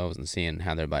themselves and seeing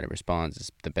how their body responds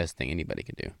is the best thing anybody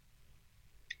can do.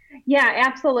 Yeah,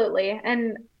 absolutely.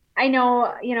 And I know,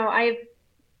 I've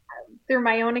through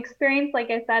my own experience, like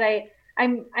I said,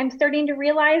 I'm starting to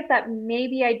realize that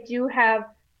maybe I do have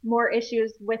more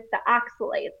issues with the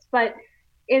oxalates, but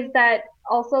is that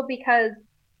also because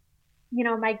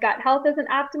my gut health isn't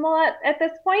optimal at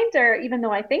this point, or even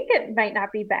though I think it might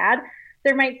not be bad,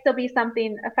 there might still be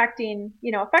something affecting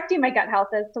my gut health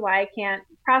as to why I can't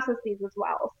process these as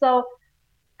well. So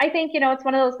I think, it's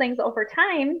one of those things over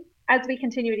time, as we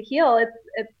continue to heal,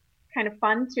 it's kind of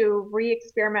fun to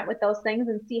re-experiment with those things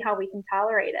and see how we can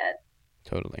tolerate it.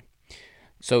 Totally.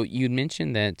 So you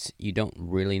mentioned that you don't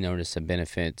really notice a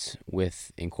benefit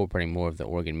with incorporating more of the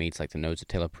organ meats, like the nose to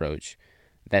tail approach.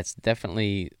 That's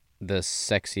definitely the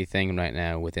sexy thing right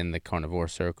now within the carnivore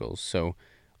circles. So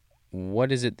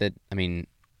what is it that, I mean,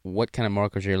 what kind of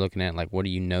markers are you looking at? Like, what are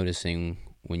you noticing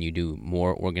when you do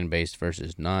more organ based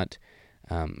versus not?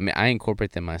 I mean, I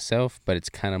incorporate them myself, but it's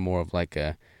kind of more of like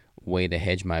a way to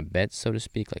hedge my bets, so to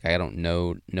speak. Like, I don't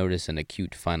notice an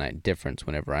acute finite difference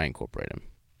whenever I incorporate them.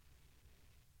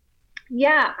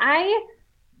 Yeah,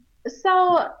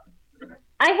 so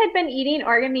I had been eating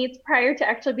organ meats prior to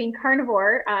actually being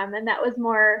carnivore, and that was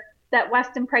more that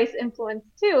Weston Price influence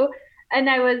too. And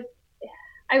I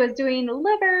was doing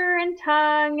liver and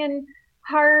tongue and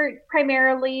heart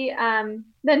primarily,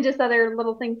 then just other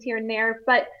little things here and there.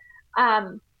 But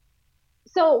um,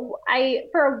 so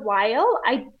for a while,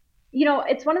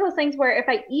 it's one of those things where if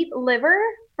I eat liver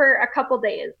for a couple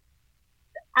days,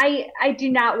 I do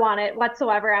not want it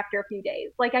whatsoever after a few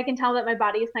days. Like I can tell that my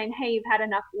body is saying, "Hey, you've had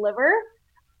enough liver."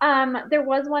 There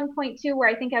was one point too where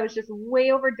I think I was just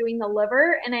way overdoing the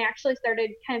liver, and I actually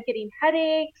started kind of getting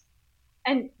headaches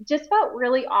and just felt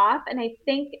really off. And I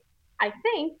think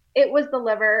it was the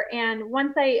liver. And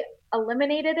once I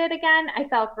eliminated it again, I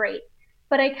felt great.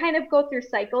 But I kind of go through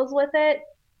cycles with it.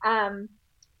 Um,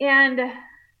 and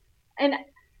and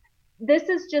this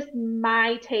is just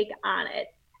my take on it.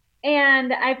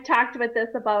 And I've talked with this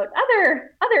about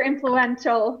other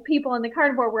influential people in the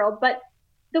carnivore world, but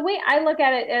the way I look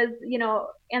at it is,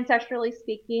 ancestrally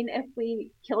speaking, if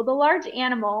we killed a large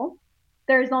animal,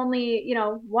 there's only,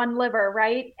 one liver,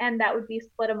 right? And that would be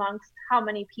split amongst how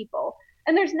many people.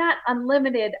 And there's not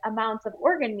unlimited amounts of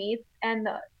organ meats, and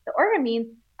the organ meats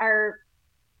are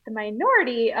the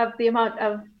minority of the amount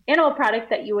of animal product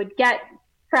that you would get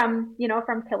from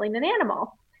killing an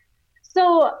animal.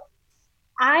 So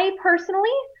I personally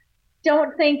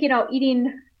don't think,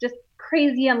 eating just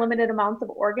crazy unlimited amounts of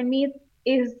organ meats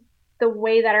is the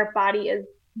way that our body is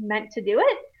meant to do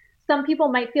it. Some people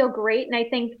might feel great, and I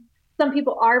think some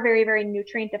people are very, very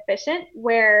nutrient deficient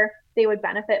where they would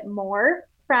benefit more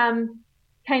from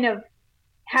kind of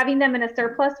having them in a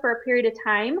surplus for a period of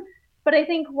time. But I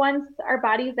think once our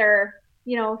bodies are,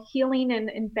 healing and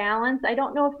in balance, I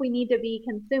don't know if we need to be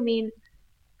consuming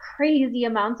crazy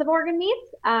amounts of organ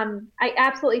meats. I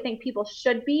absolutely think people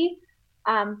should be,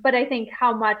 but I think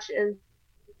how much is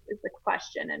the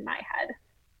question in my head.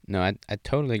 No, I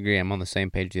totally agree. I'm on the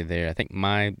same page with you there. I think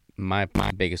my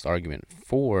biggest argument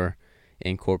for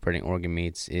incorporating organ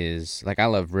meats is like I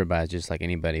love ribeyes just like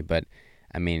anybody, but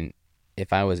I mean,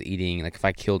 if I was eating like if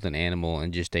I killed an animal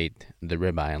and just ate the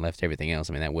ribeye and left everything else,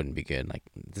 I mean that wouldn't be good. Like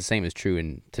the same is true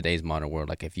in today's modern world.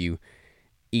 Like if you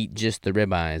eat just the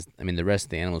ribeyes, I mean the rest of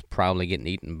the animals probably getting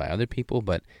eaten by other people,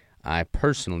 but I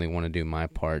personally want to do my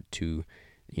part to,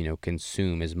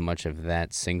 consume as much of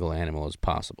that single animal as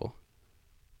possible.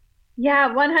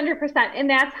 Yeah, 100%. And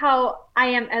that's how I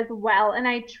am as well. And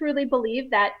I truly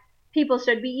believe that people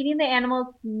should be eating the animals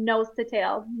nose to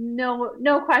tail. No,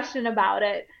 no question about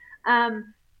it.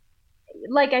 Um,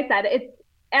 like I said, it's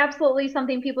absolutely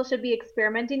something people should be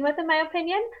experimenting with, in my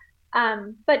opinion.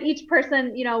 But each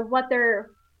person, what they're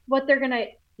gonna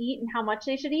eat and how much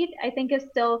they should eat, I think is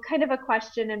still kind of a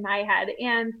question in my head.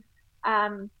 And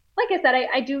like I said,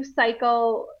 I do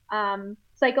cycle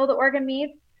the organ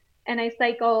meats, and I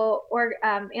cycle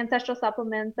ancestral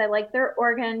supplements. I like their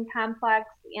organ complex,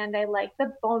 and I like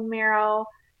the bone marrow.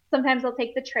 Sometimes I'll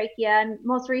take the trachea, and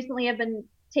most recently I've been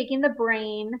taking the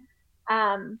brain.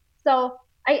 So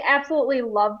I absolutely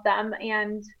love them,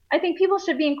 and I think people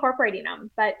should be incorporating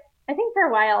them. But I think for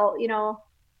a while,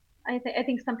 I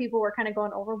think some people were kind of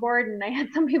going overboard, and I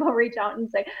had some people reach out and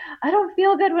say, I don't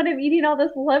feel good when I'm eating all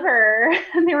this liver.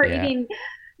 And they were Yeah. eating,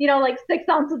 like 6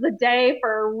 ounces a day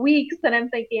for weeks. And I'm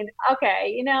thinking,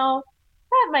 okay,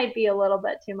 that might be a little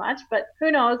bit too much, but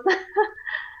who knows?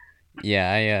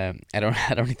 Yeah, I don't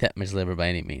I don't eat that much liver by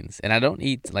any means, and I don't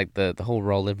eat like the whole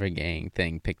raw liver gang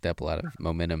thing picked up a lot of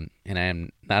momentum, and I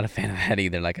am not a fan of that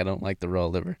either. Like I don't like the raw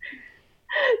liver.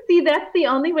 See, that's the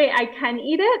only way I can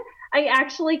eat it. I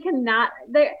actually cannot.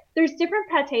 There's different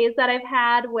pates that I've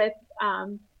had with,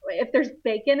 if there's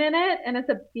bacon in it and it's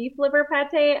a beef liver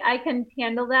pate, I can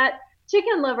handle that.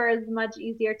 Chicken liver is much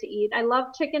easier to eat. I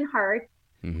love chicken heart.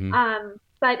 Mm-hmm.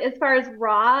 But as far as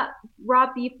raw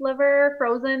beef liver,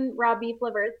 frozen raw beef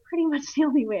liver is pretty much the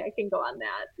only way I can go on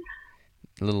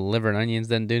that. Little liver and onions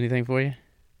doesn't do anything for you.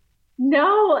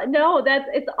 No, no,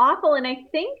 it's awful. And I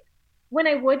think when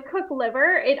I would cook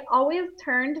liver, it always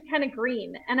turned kind of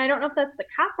green. And I don't know if that's the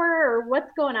copper or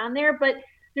what's going on there, but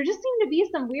there just seemed to be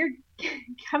some weird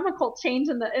chemical change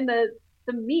in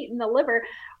the meat in the liver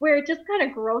where it just kind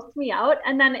of grossed me out.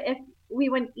 And then if we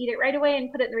wouldn't eat it right away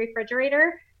and put it in the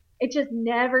refrigerator, it just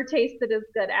never tasted as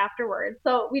good afterwards.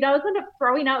 So we'd always end up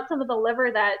throwing out some of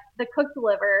the cooked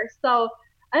liver. So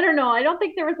I don't know. I don't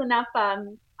think there was enough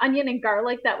onion and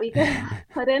garlic that we could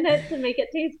put in it to make it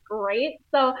taste great.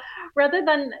 So rather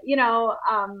than,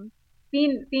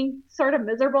 being sort of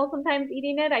miserable sometimes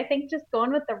eating it, I think just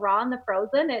going with the raw and the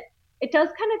frozen, it does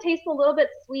kind of taste a little bit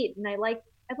sweet, and I like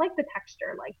the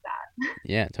texture like that.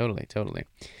 Yeah, totally, totally.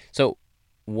 So,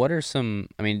 what are some?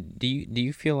 I mean, do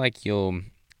you feel like you'll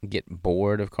get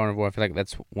bored of carnivore? I feel like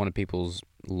that's one of people's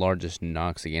largest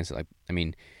knocks against it. Like, I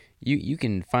mean, you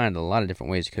can find a lot of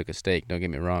different ways to cook a steak. Don't get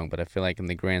me wrong, but I feel like in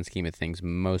the grand scheme of things,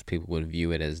 most people would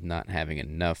view it as not having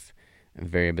enough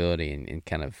variability and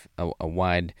kind of a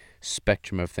wide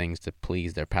spectrum of things to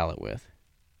please their palate with.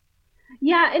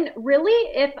 Yeah, and really,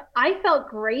 if I felt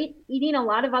great eating a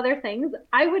lot of other things,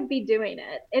 I would be doing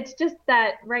it. It's just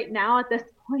that right now at this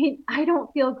point, I don't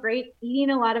feel great eating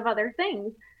a lot of other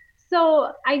things.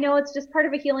 So I know it's just part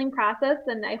of a healing process,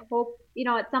 and I hope,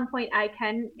 at some point I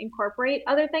can incorporate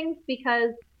other things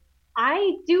because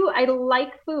I like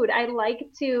food. I like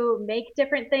to make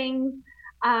different things.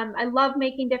 I love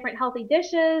making different healthy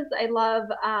dishes. I love,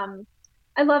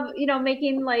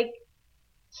 making like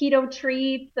keto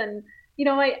treats, and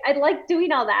I like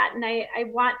doing all that, and I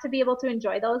want to be able to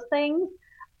enjoy those things.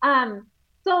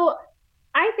 So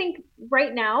I think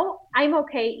right now I'm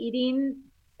okay eating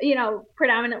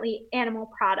predominantly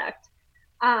animal product.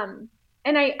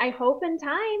 And I hope in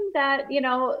time that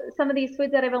some of these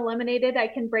foods that I've eliminated I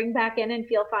can bring back in and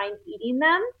feel fine eating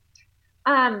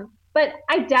them. But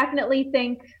I definitely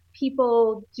think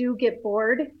people do get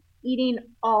bored eating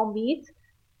all meat.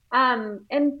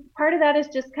 And part of that is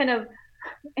just kind of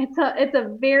it's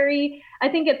a very, I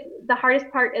think it's the hardest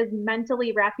part is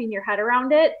mentally wrapping your head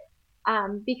around it.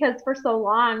 Because for so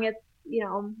long it's,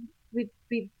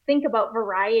 we think about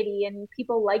variety, and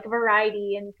people like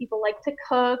variety, and people like to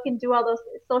cook and do all those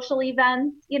social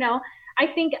events. I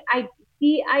think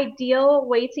the ideal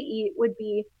way to eat would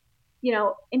be,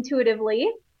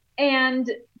 intuitively, and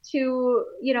to,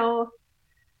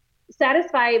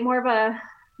 satisfy more of a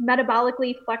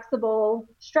metabolically flexible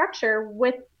structure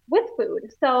with food.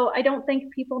 So I don't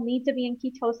think people need to be in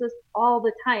ketosis all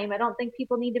the time. I don't think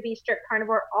people need to be strict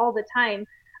carnivore all the time.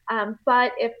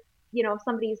 But if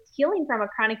somebody's healing from a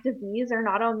chronic disease or an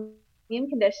autoimmune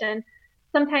condition,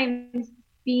 sometimes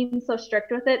being so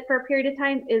strict with it for a period of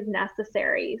time is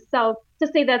necessary. So to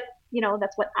say that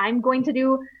that's what I'm going to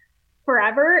do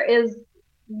forever is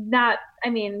not. I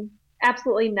mean,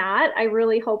 absolutely not. I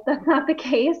really hope that's not the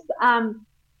case.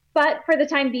 But for the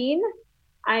time being,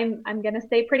 I'm gonna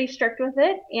stay pretty strict with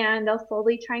it, and I'll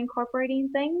slowly try incorporating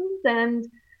things, and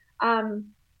um,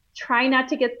 try not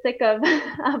to get sick of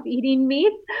of eating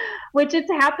meat, which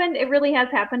it's happened. It really has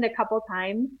happened a couple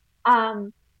times.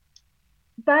 Um,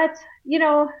 but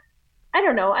I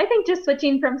don't know. I think just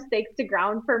switching from steaks to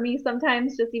ground for me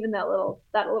sometimes, just even that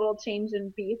little change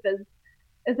in beef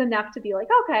is enough to be like,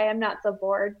 okay, I'm not so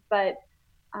bored. But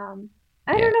I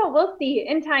Yeah. don't know. We'll see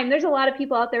in time. There's a lot of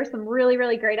people out there, some really,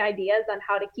 really great ideas on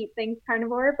how to keep things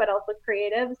carnivore, but also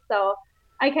creative. So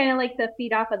I kind of like to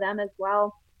feed off of them as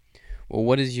well. Well,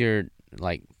 what is your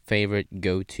like favorite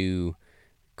go-to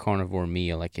carnivore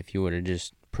meal? Like if you were to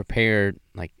just prepare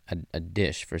like a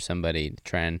dish for somebody to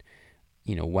try and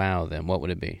wow them, what would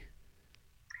it be?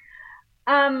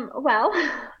 Well,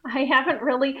 I haven't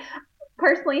really.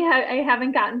 personally, I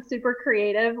haven't gotten super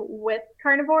creative with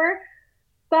carnivore,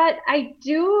 but I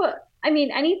do. I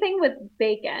mean, anything with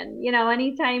bacon,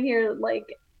 anytime you're like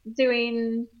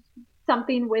doing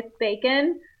something with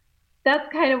bacon, that's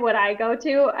kind of what I go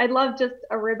to. I love just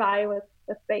a ribeye with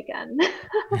bacon.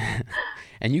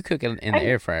 And you cook it in the I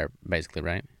air fryer, basically,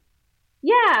 right?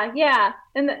 Yeah, yeah.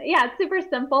 Yeah, it's super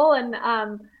simple and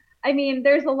I mean,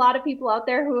 there's a lot of people out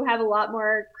there who have a lot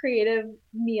more creative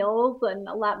meals and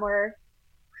a lot more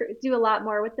do a lot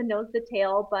more with the nose to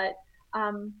tail, but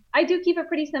I do keep it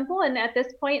pretty simple and at this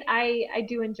point I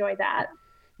do enjoy that.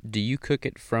 Do you cook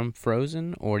it from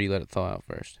frozen or do you let it thaw out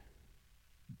first?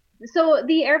 So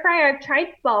the air fryer, I've tried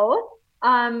both,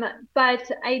 um, but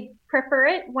I prefer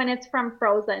it when it's from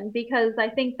frozen because I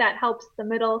think that helps the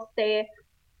middle stay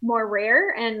more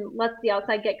rare and lets the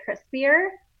outside get crispier.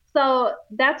 So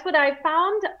that's what I've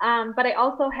found. But I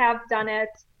also have done it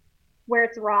where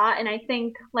it's raw, and I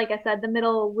think, like I said, the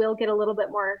middle will get a little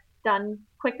bit more done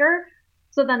quicker.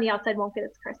 So then the outside won't get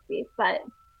as crispy. But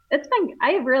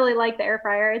I really like the air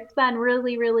fryer. It's been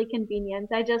really, really convenient.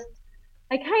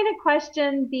 I kind of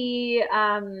question the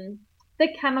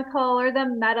chemical or the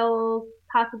metals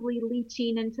possibly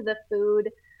leaching into the food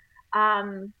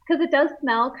because it does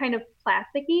smell kind of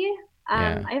plasticky.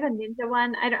 Yeah. I have a Ninja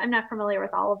one. I'm not familiar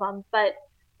with all of them, but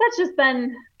that's just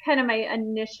been kind of my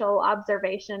initial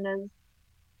observation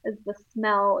is the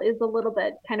smell is a little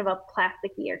bit kind of a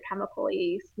plasticky or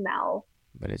chemically smell.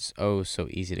 But it's oh so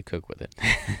easy to cook with it.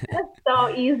 It's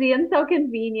so easy and so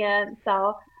convenient.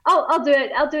 So I'll do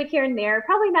it. I'll do it here and there.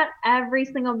 Probably not every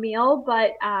single meal,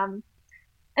 but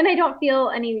and I don't feel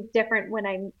any different when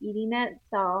I'm eating it.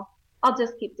 So I'll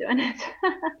just keep doing it.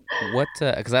 What?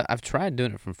 Because I've tried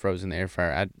doing it from frozen in the air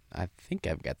fryer. I think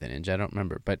I've got the Ninja. I don't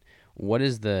remember. But what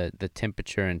is the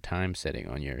temperature and time setting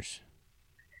on yours?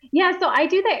 Yeah, so I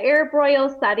do the air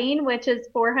broil setting, which is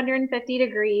 450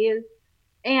 degrees.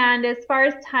 And as far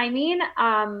as timing,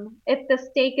 if the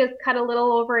steak is cut a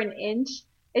little over an inch,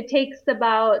 it takes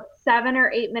about 7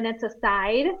 or 8 minutes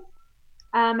aside.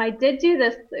 I did do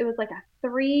this. It was like a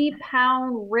 3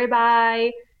 pound ribeye,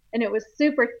 and it was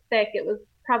super thick. It was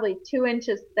probably 2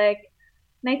 inches thick.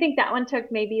 And I think that one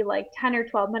took maybe like 10 or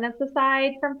 12 minutes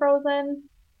aside from frozen.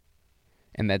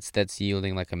 And that's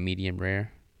yielding like a medium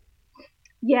rare.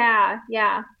 Yeah,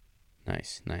 yeah,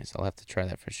 Nice, nice. I'll have to try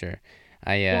that for sure.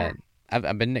 I yeah.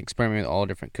 I've been experimenting with all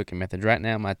different cooking methods. Right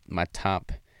now, my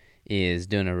top is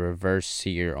doing a reverse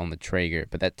sear on the Traeger,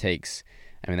 but that takes,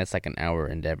 I mean, that's like an hour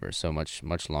endeavor, so much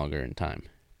longer in time.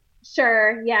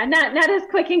 Sure. Yeah, not as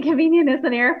quick and convenient as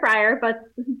an air fryer, but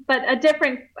a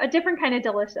different kind of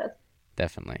delicious.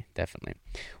 Definitely, definitely.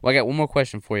 Well, I got one more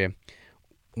question for you.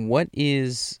 What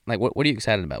is like what are you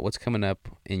excited about? What's coming up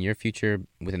in your future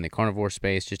within the carnivore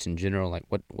space, just in general? Like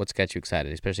what's got you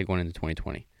excited, especially going into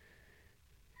 2020?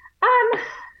 Um,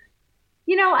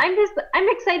 I'm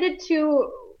excited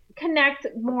to connect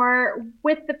more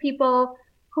with the people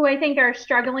who I think are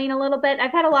struggling a little bit.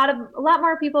 I've had a lot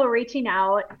more people reaching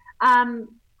out.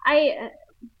 I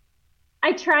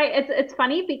try. It's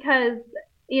funny because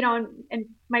in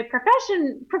my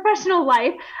professional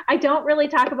life, I don't really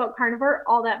talk about carnivore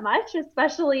all that much,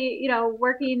 especially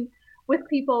working with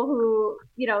people who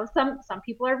some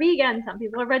people are vegan, some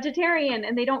people are vegetarian,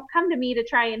 and they don't come to me to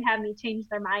try and have me change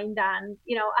their mind on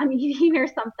on eating or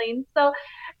something. So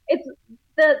it's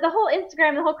the whole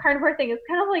Instagram, the whole carnivore thing is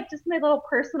kind of like just my little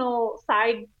personal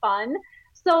side fun.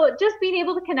 So just being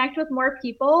able to connect with more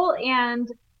people and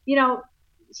you know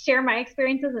share my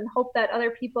experiences and hope that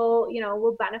other people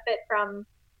will benefit from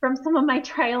some of my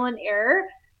trial and error.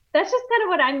 That's just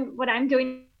kind of what I'm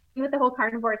doing with the whole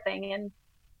carnivore thing. And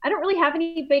I don't really have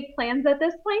any big plans at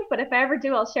this point, but if I ever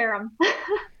do, I'll share them.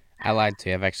 I lied to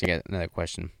you. I've actually got another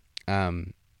question.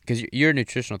 Because you're a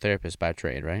nutritional therapist by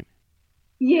trade, right?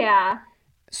 Yeah.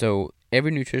 So every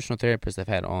nutritional therapist I've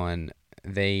had on,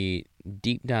 they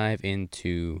deep dive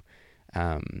into,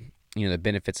 the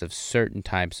benefits of certain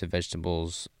types of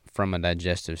vegetables from a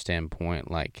digestive standpoint,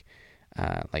 like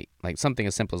something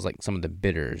as simple as like some of the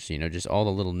bitters, just all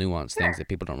the little nuanced things Sure. that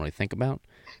people don't really think about.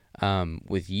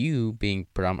 With you being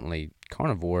predominantly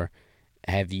carnivore,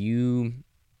 have you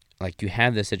like you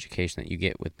have this education that you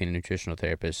get with being a nutritional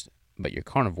therapist, but you're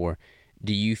carnivore?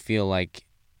 Do you feel like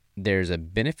there's a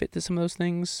benefit to some of those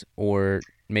things, or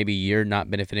maybe you're not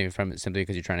benefiting from it simply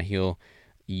because you're trying to heal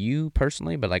you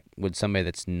personally, but like would somebody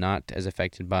that's not as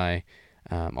affected by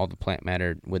all the plant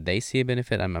matter, would they see a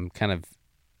benefit? I'm kind of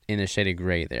in a shade of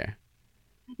gray there.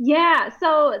 Yeah.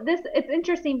 So it's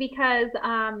interesting because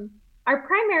our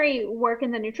primary work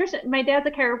in the nutrition, my dad's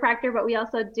a chiropractor, but we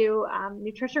also do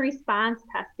nutrition response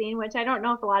testing, which I don't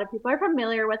know if a lot of people are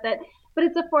familiar with it, but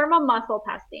it's a form of muscle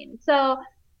testing. So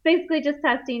basically just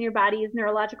testing your body's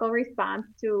neurological response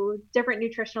to different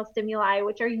nutritional stimuli,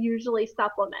 which are usually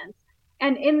supplements.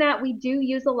 And in that, we do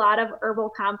use a lot of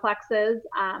herbal complexes.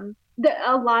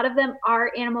 A lot of them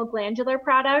are animal glandular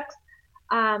products.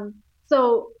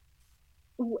 So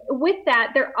with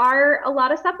that, there are a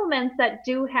lot of supplements that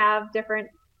do have different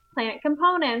plant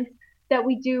components that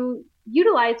we do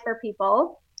utilize for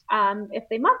people if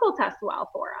they muscle test well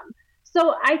for them.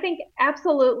 So I think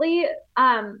absolutely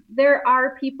there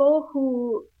are people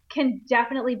who can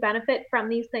definitely benefit from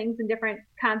these things in different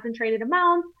concentrated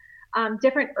amounts.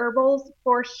 Different herbals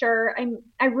for sure.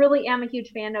 I really am a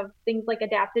huge fan of things like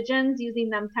adaptogens, using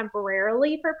them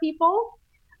temporarily for people.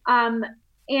 Um,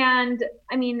 and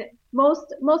I mean,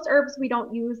 most herbs we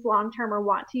don't use long term or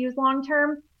want to use long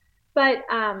term, but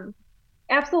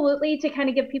absolutely to kind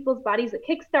of give people's bodies a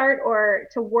kickstart or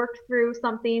to work through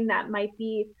something that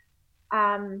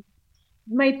um,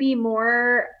 might be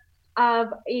more of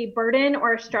a burden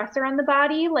or a stressor on the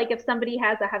body. Like if somebody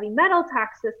has a heavy metal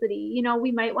toxicity,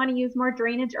 we might want to use more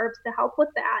drainage herbs to help with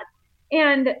that.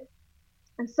 And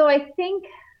so I think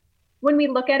when we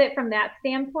look at it from that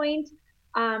standpoint,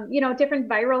 different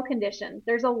viral conditions,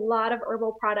 there's a lot of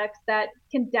herbal products that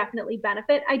can definitely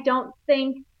benefit. I don't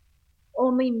think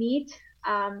only meat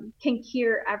can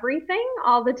cure everything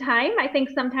all the time. I think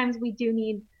sometimes we do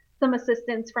need some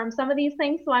assistance from some of these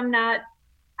things. So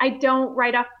I don't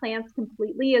write off plants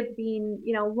completely as being,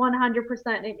 100%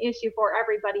 an issue for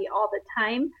everybody all the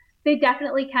time. They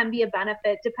definitely can be a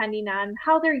benefit depending on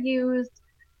how they're used,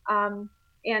 um,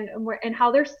 and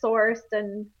how they're sourced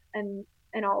and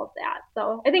all of that.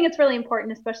 So I think it's really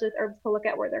important, especially with herbs, to look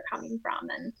at where they're coming from.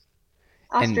 And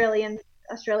And Australian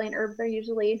Australian herbs are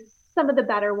usually some of the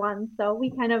better ones. So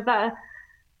we kind of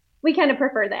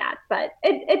prefer that, but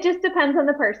it just depends on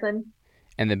the person.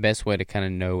 and the best way to kind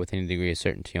of know with any degree of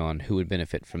certainty on who would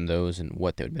benefit from those and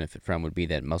what they would benefit from would be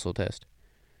that muscle test.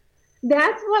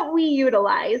 That's what we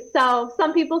utilize. So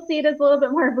some people see it as a little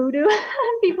bit more voodoo.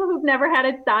 People who've never had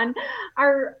it done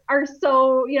are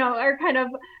so are kind of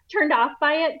turned off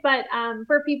by it. But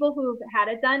for people who've had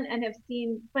it done and have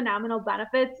seen phenomenal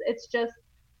benefits,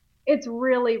 it's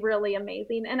really really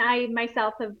amazing. And I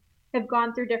myself have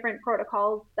gone through different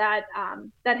protocols that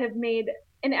have made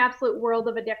an absolute world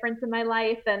of a difference in my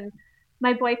life. And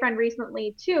my boyfriend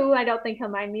recently too. I don't think he'll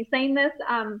mind me saying this.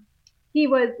 He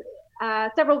was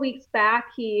several weeks back,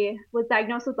 he was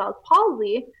diagnosed with Bell's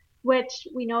palsy, which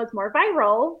we know is more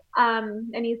viral,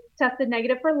 and he's tested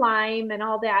negative for Lyme and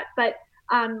all that. But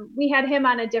we had him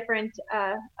on a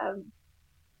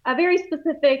very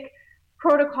specific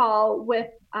protocol with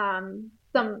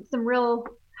some real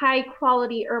high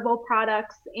quality herbal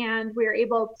products, and we were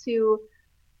able to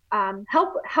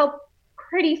help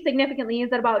pretty significantly.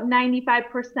 He's at about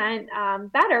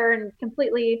 95% better and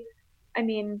completely. I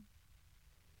mean,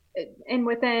 and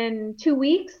within 2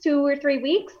 weeks, 2 or 3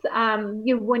 weeks,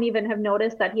 you wouldn't even have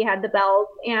noticed that he had the bells.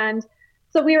 And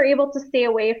so we were able to stay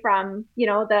away from,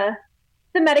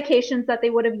 the medications that they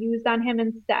would have used on him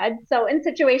instead. So in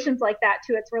situations like that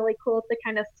too, it's really cool to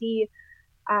kind of see,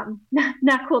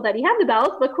 not cool that he had the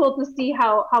bells, but cool to see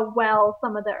how well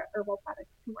some of the herbal products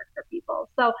can work for people.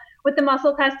 So with the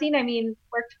muscle testing, I mean,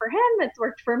 worked for him, it's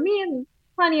worked for me and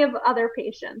plenty of other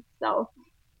patients. So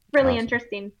really Awesome.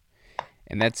 interesting.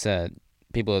 And that's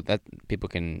people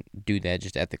can do that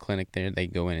just at the clinic there. They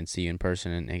go in and see you in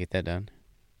person and get that done.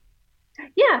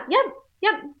 Yeah, yep,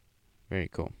 yep. Very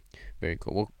cool. Very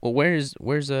cool. Well where's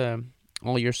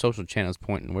all your social channels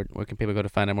pointing? Where can people go to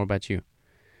find out more about you?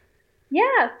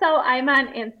 Yeah, so I'm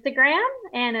on Instagram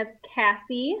and it's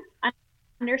Cassie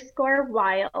underscore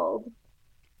Wild.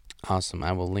 Awesome.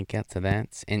 I will link out to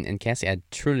that. And Cassie, I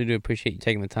truly do appreciate you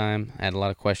taking the time. I had a lot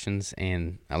of questions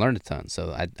and I learned a ton,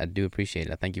 so I do appreciate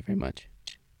it. I thank you very much.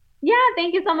 Yeah,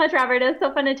 thank you so much, Robert. It's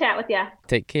so fun to chat with you.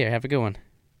 Take care. Have a good one.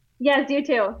 Yes, you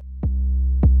too.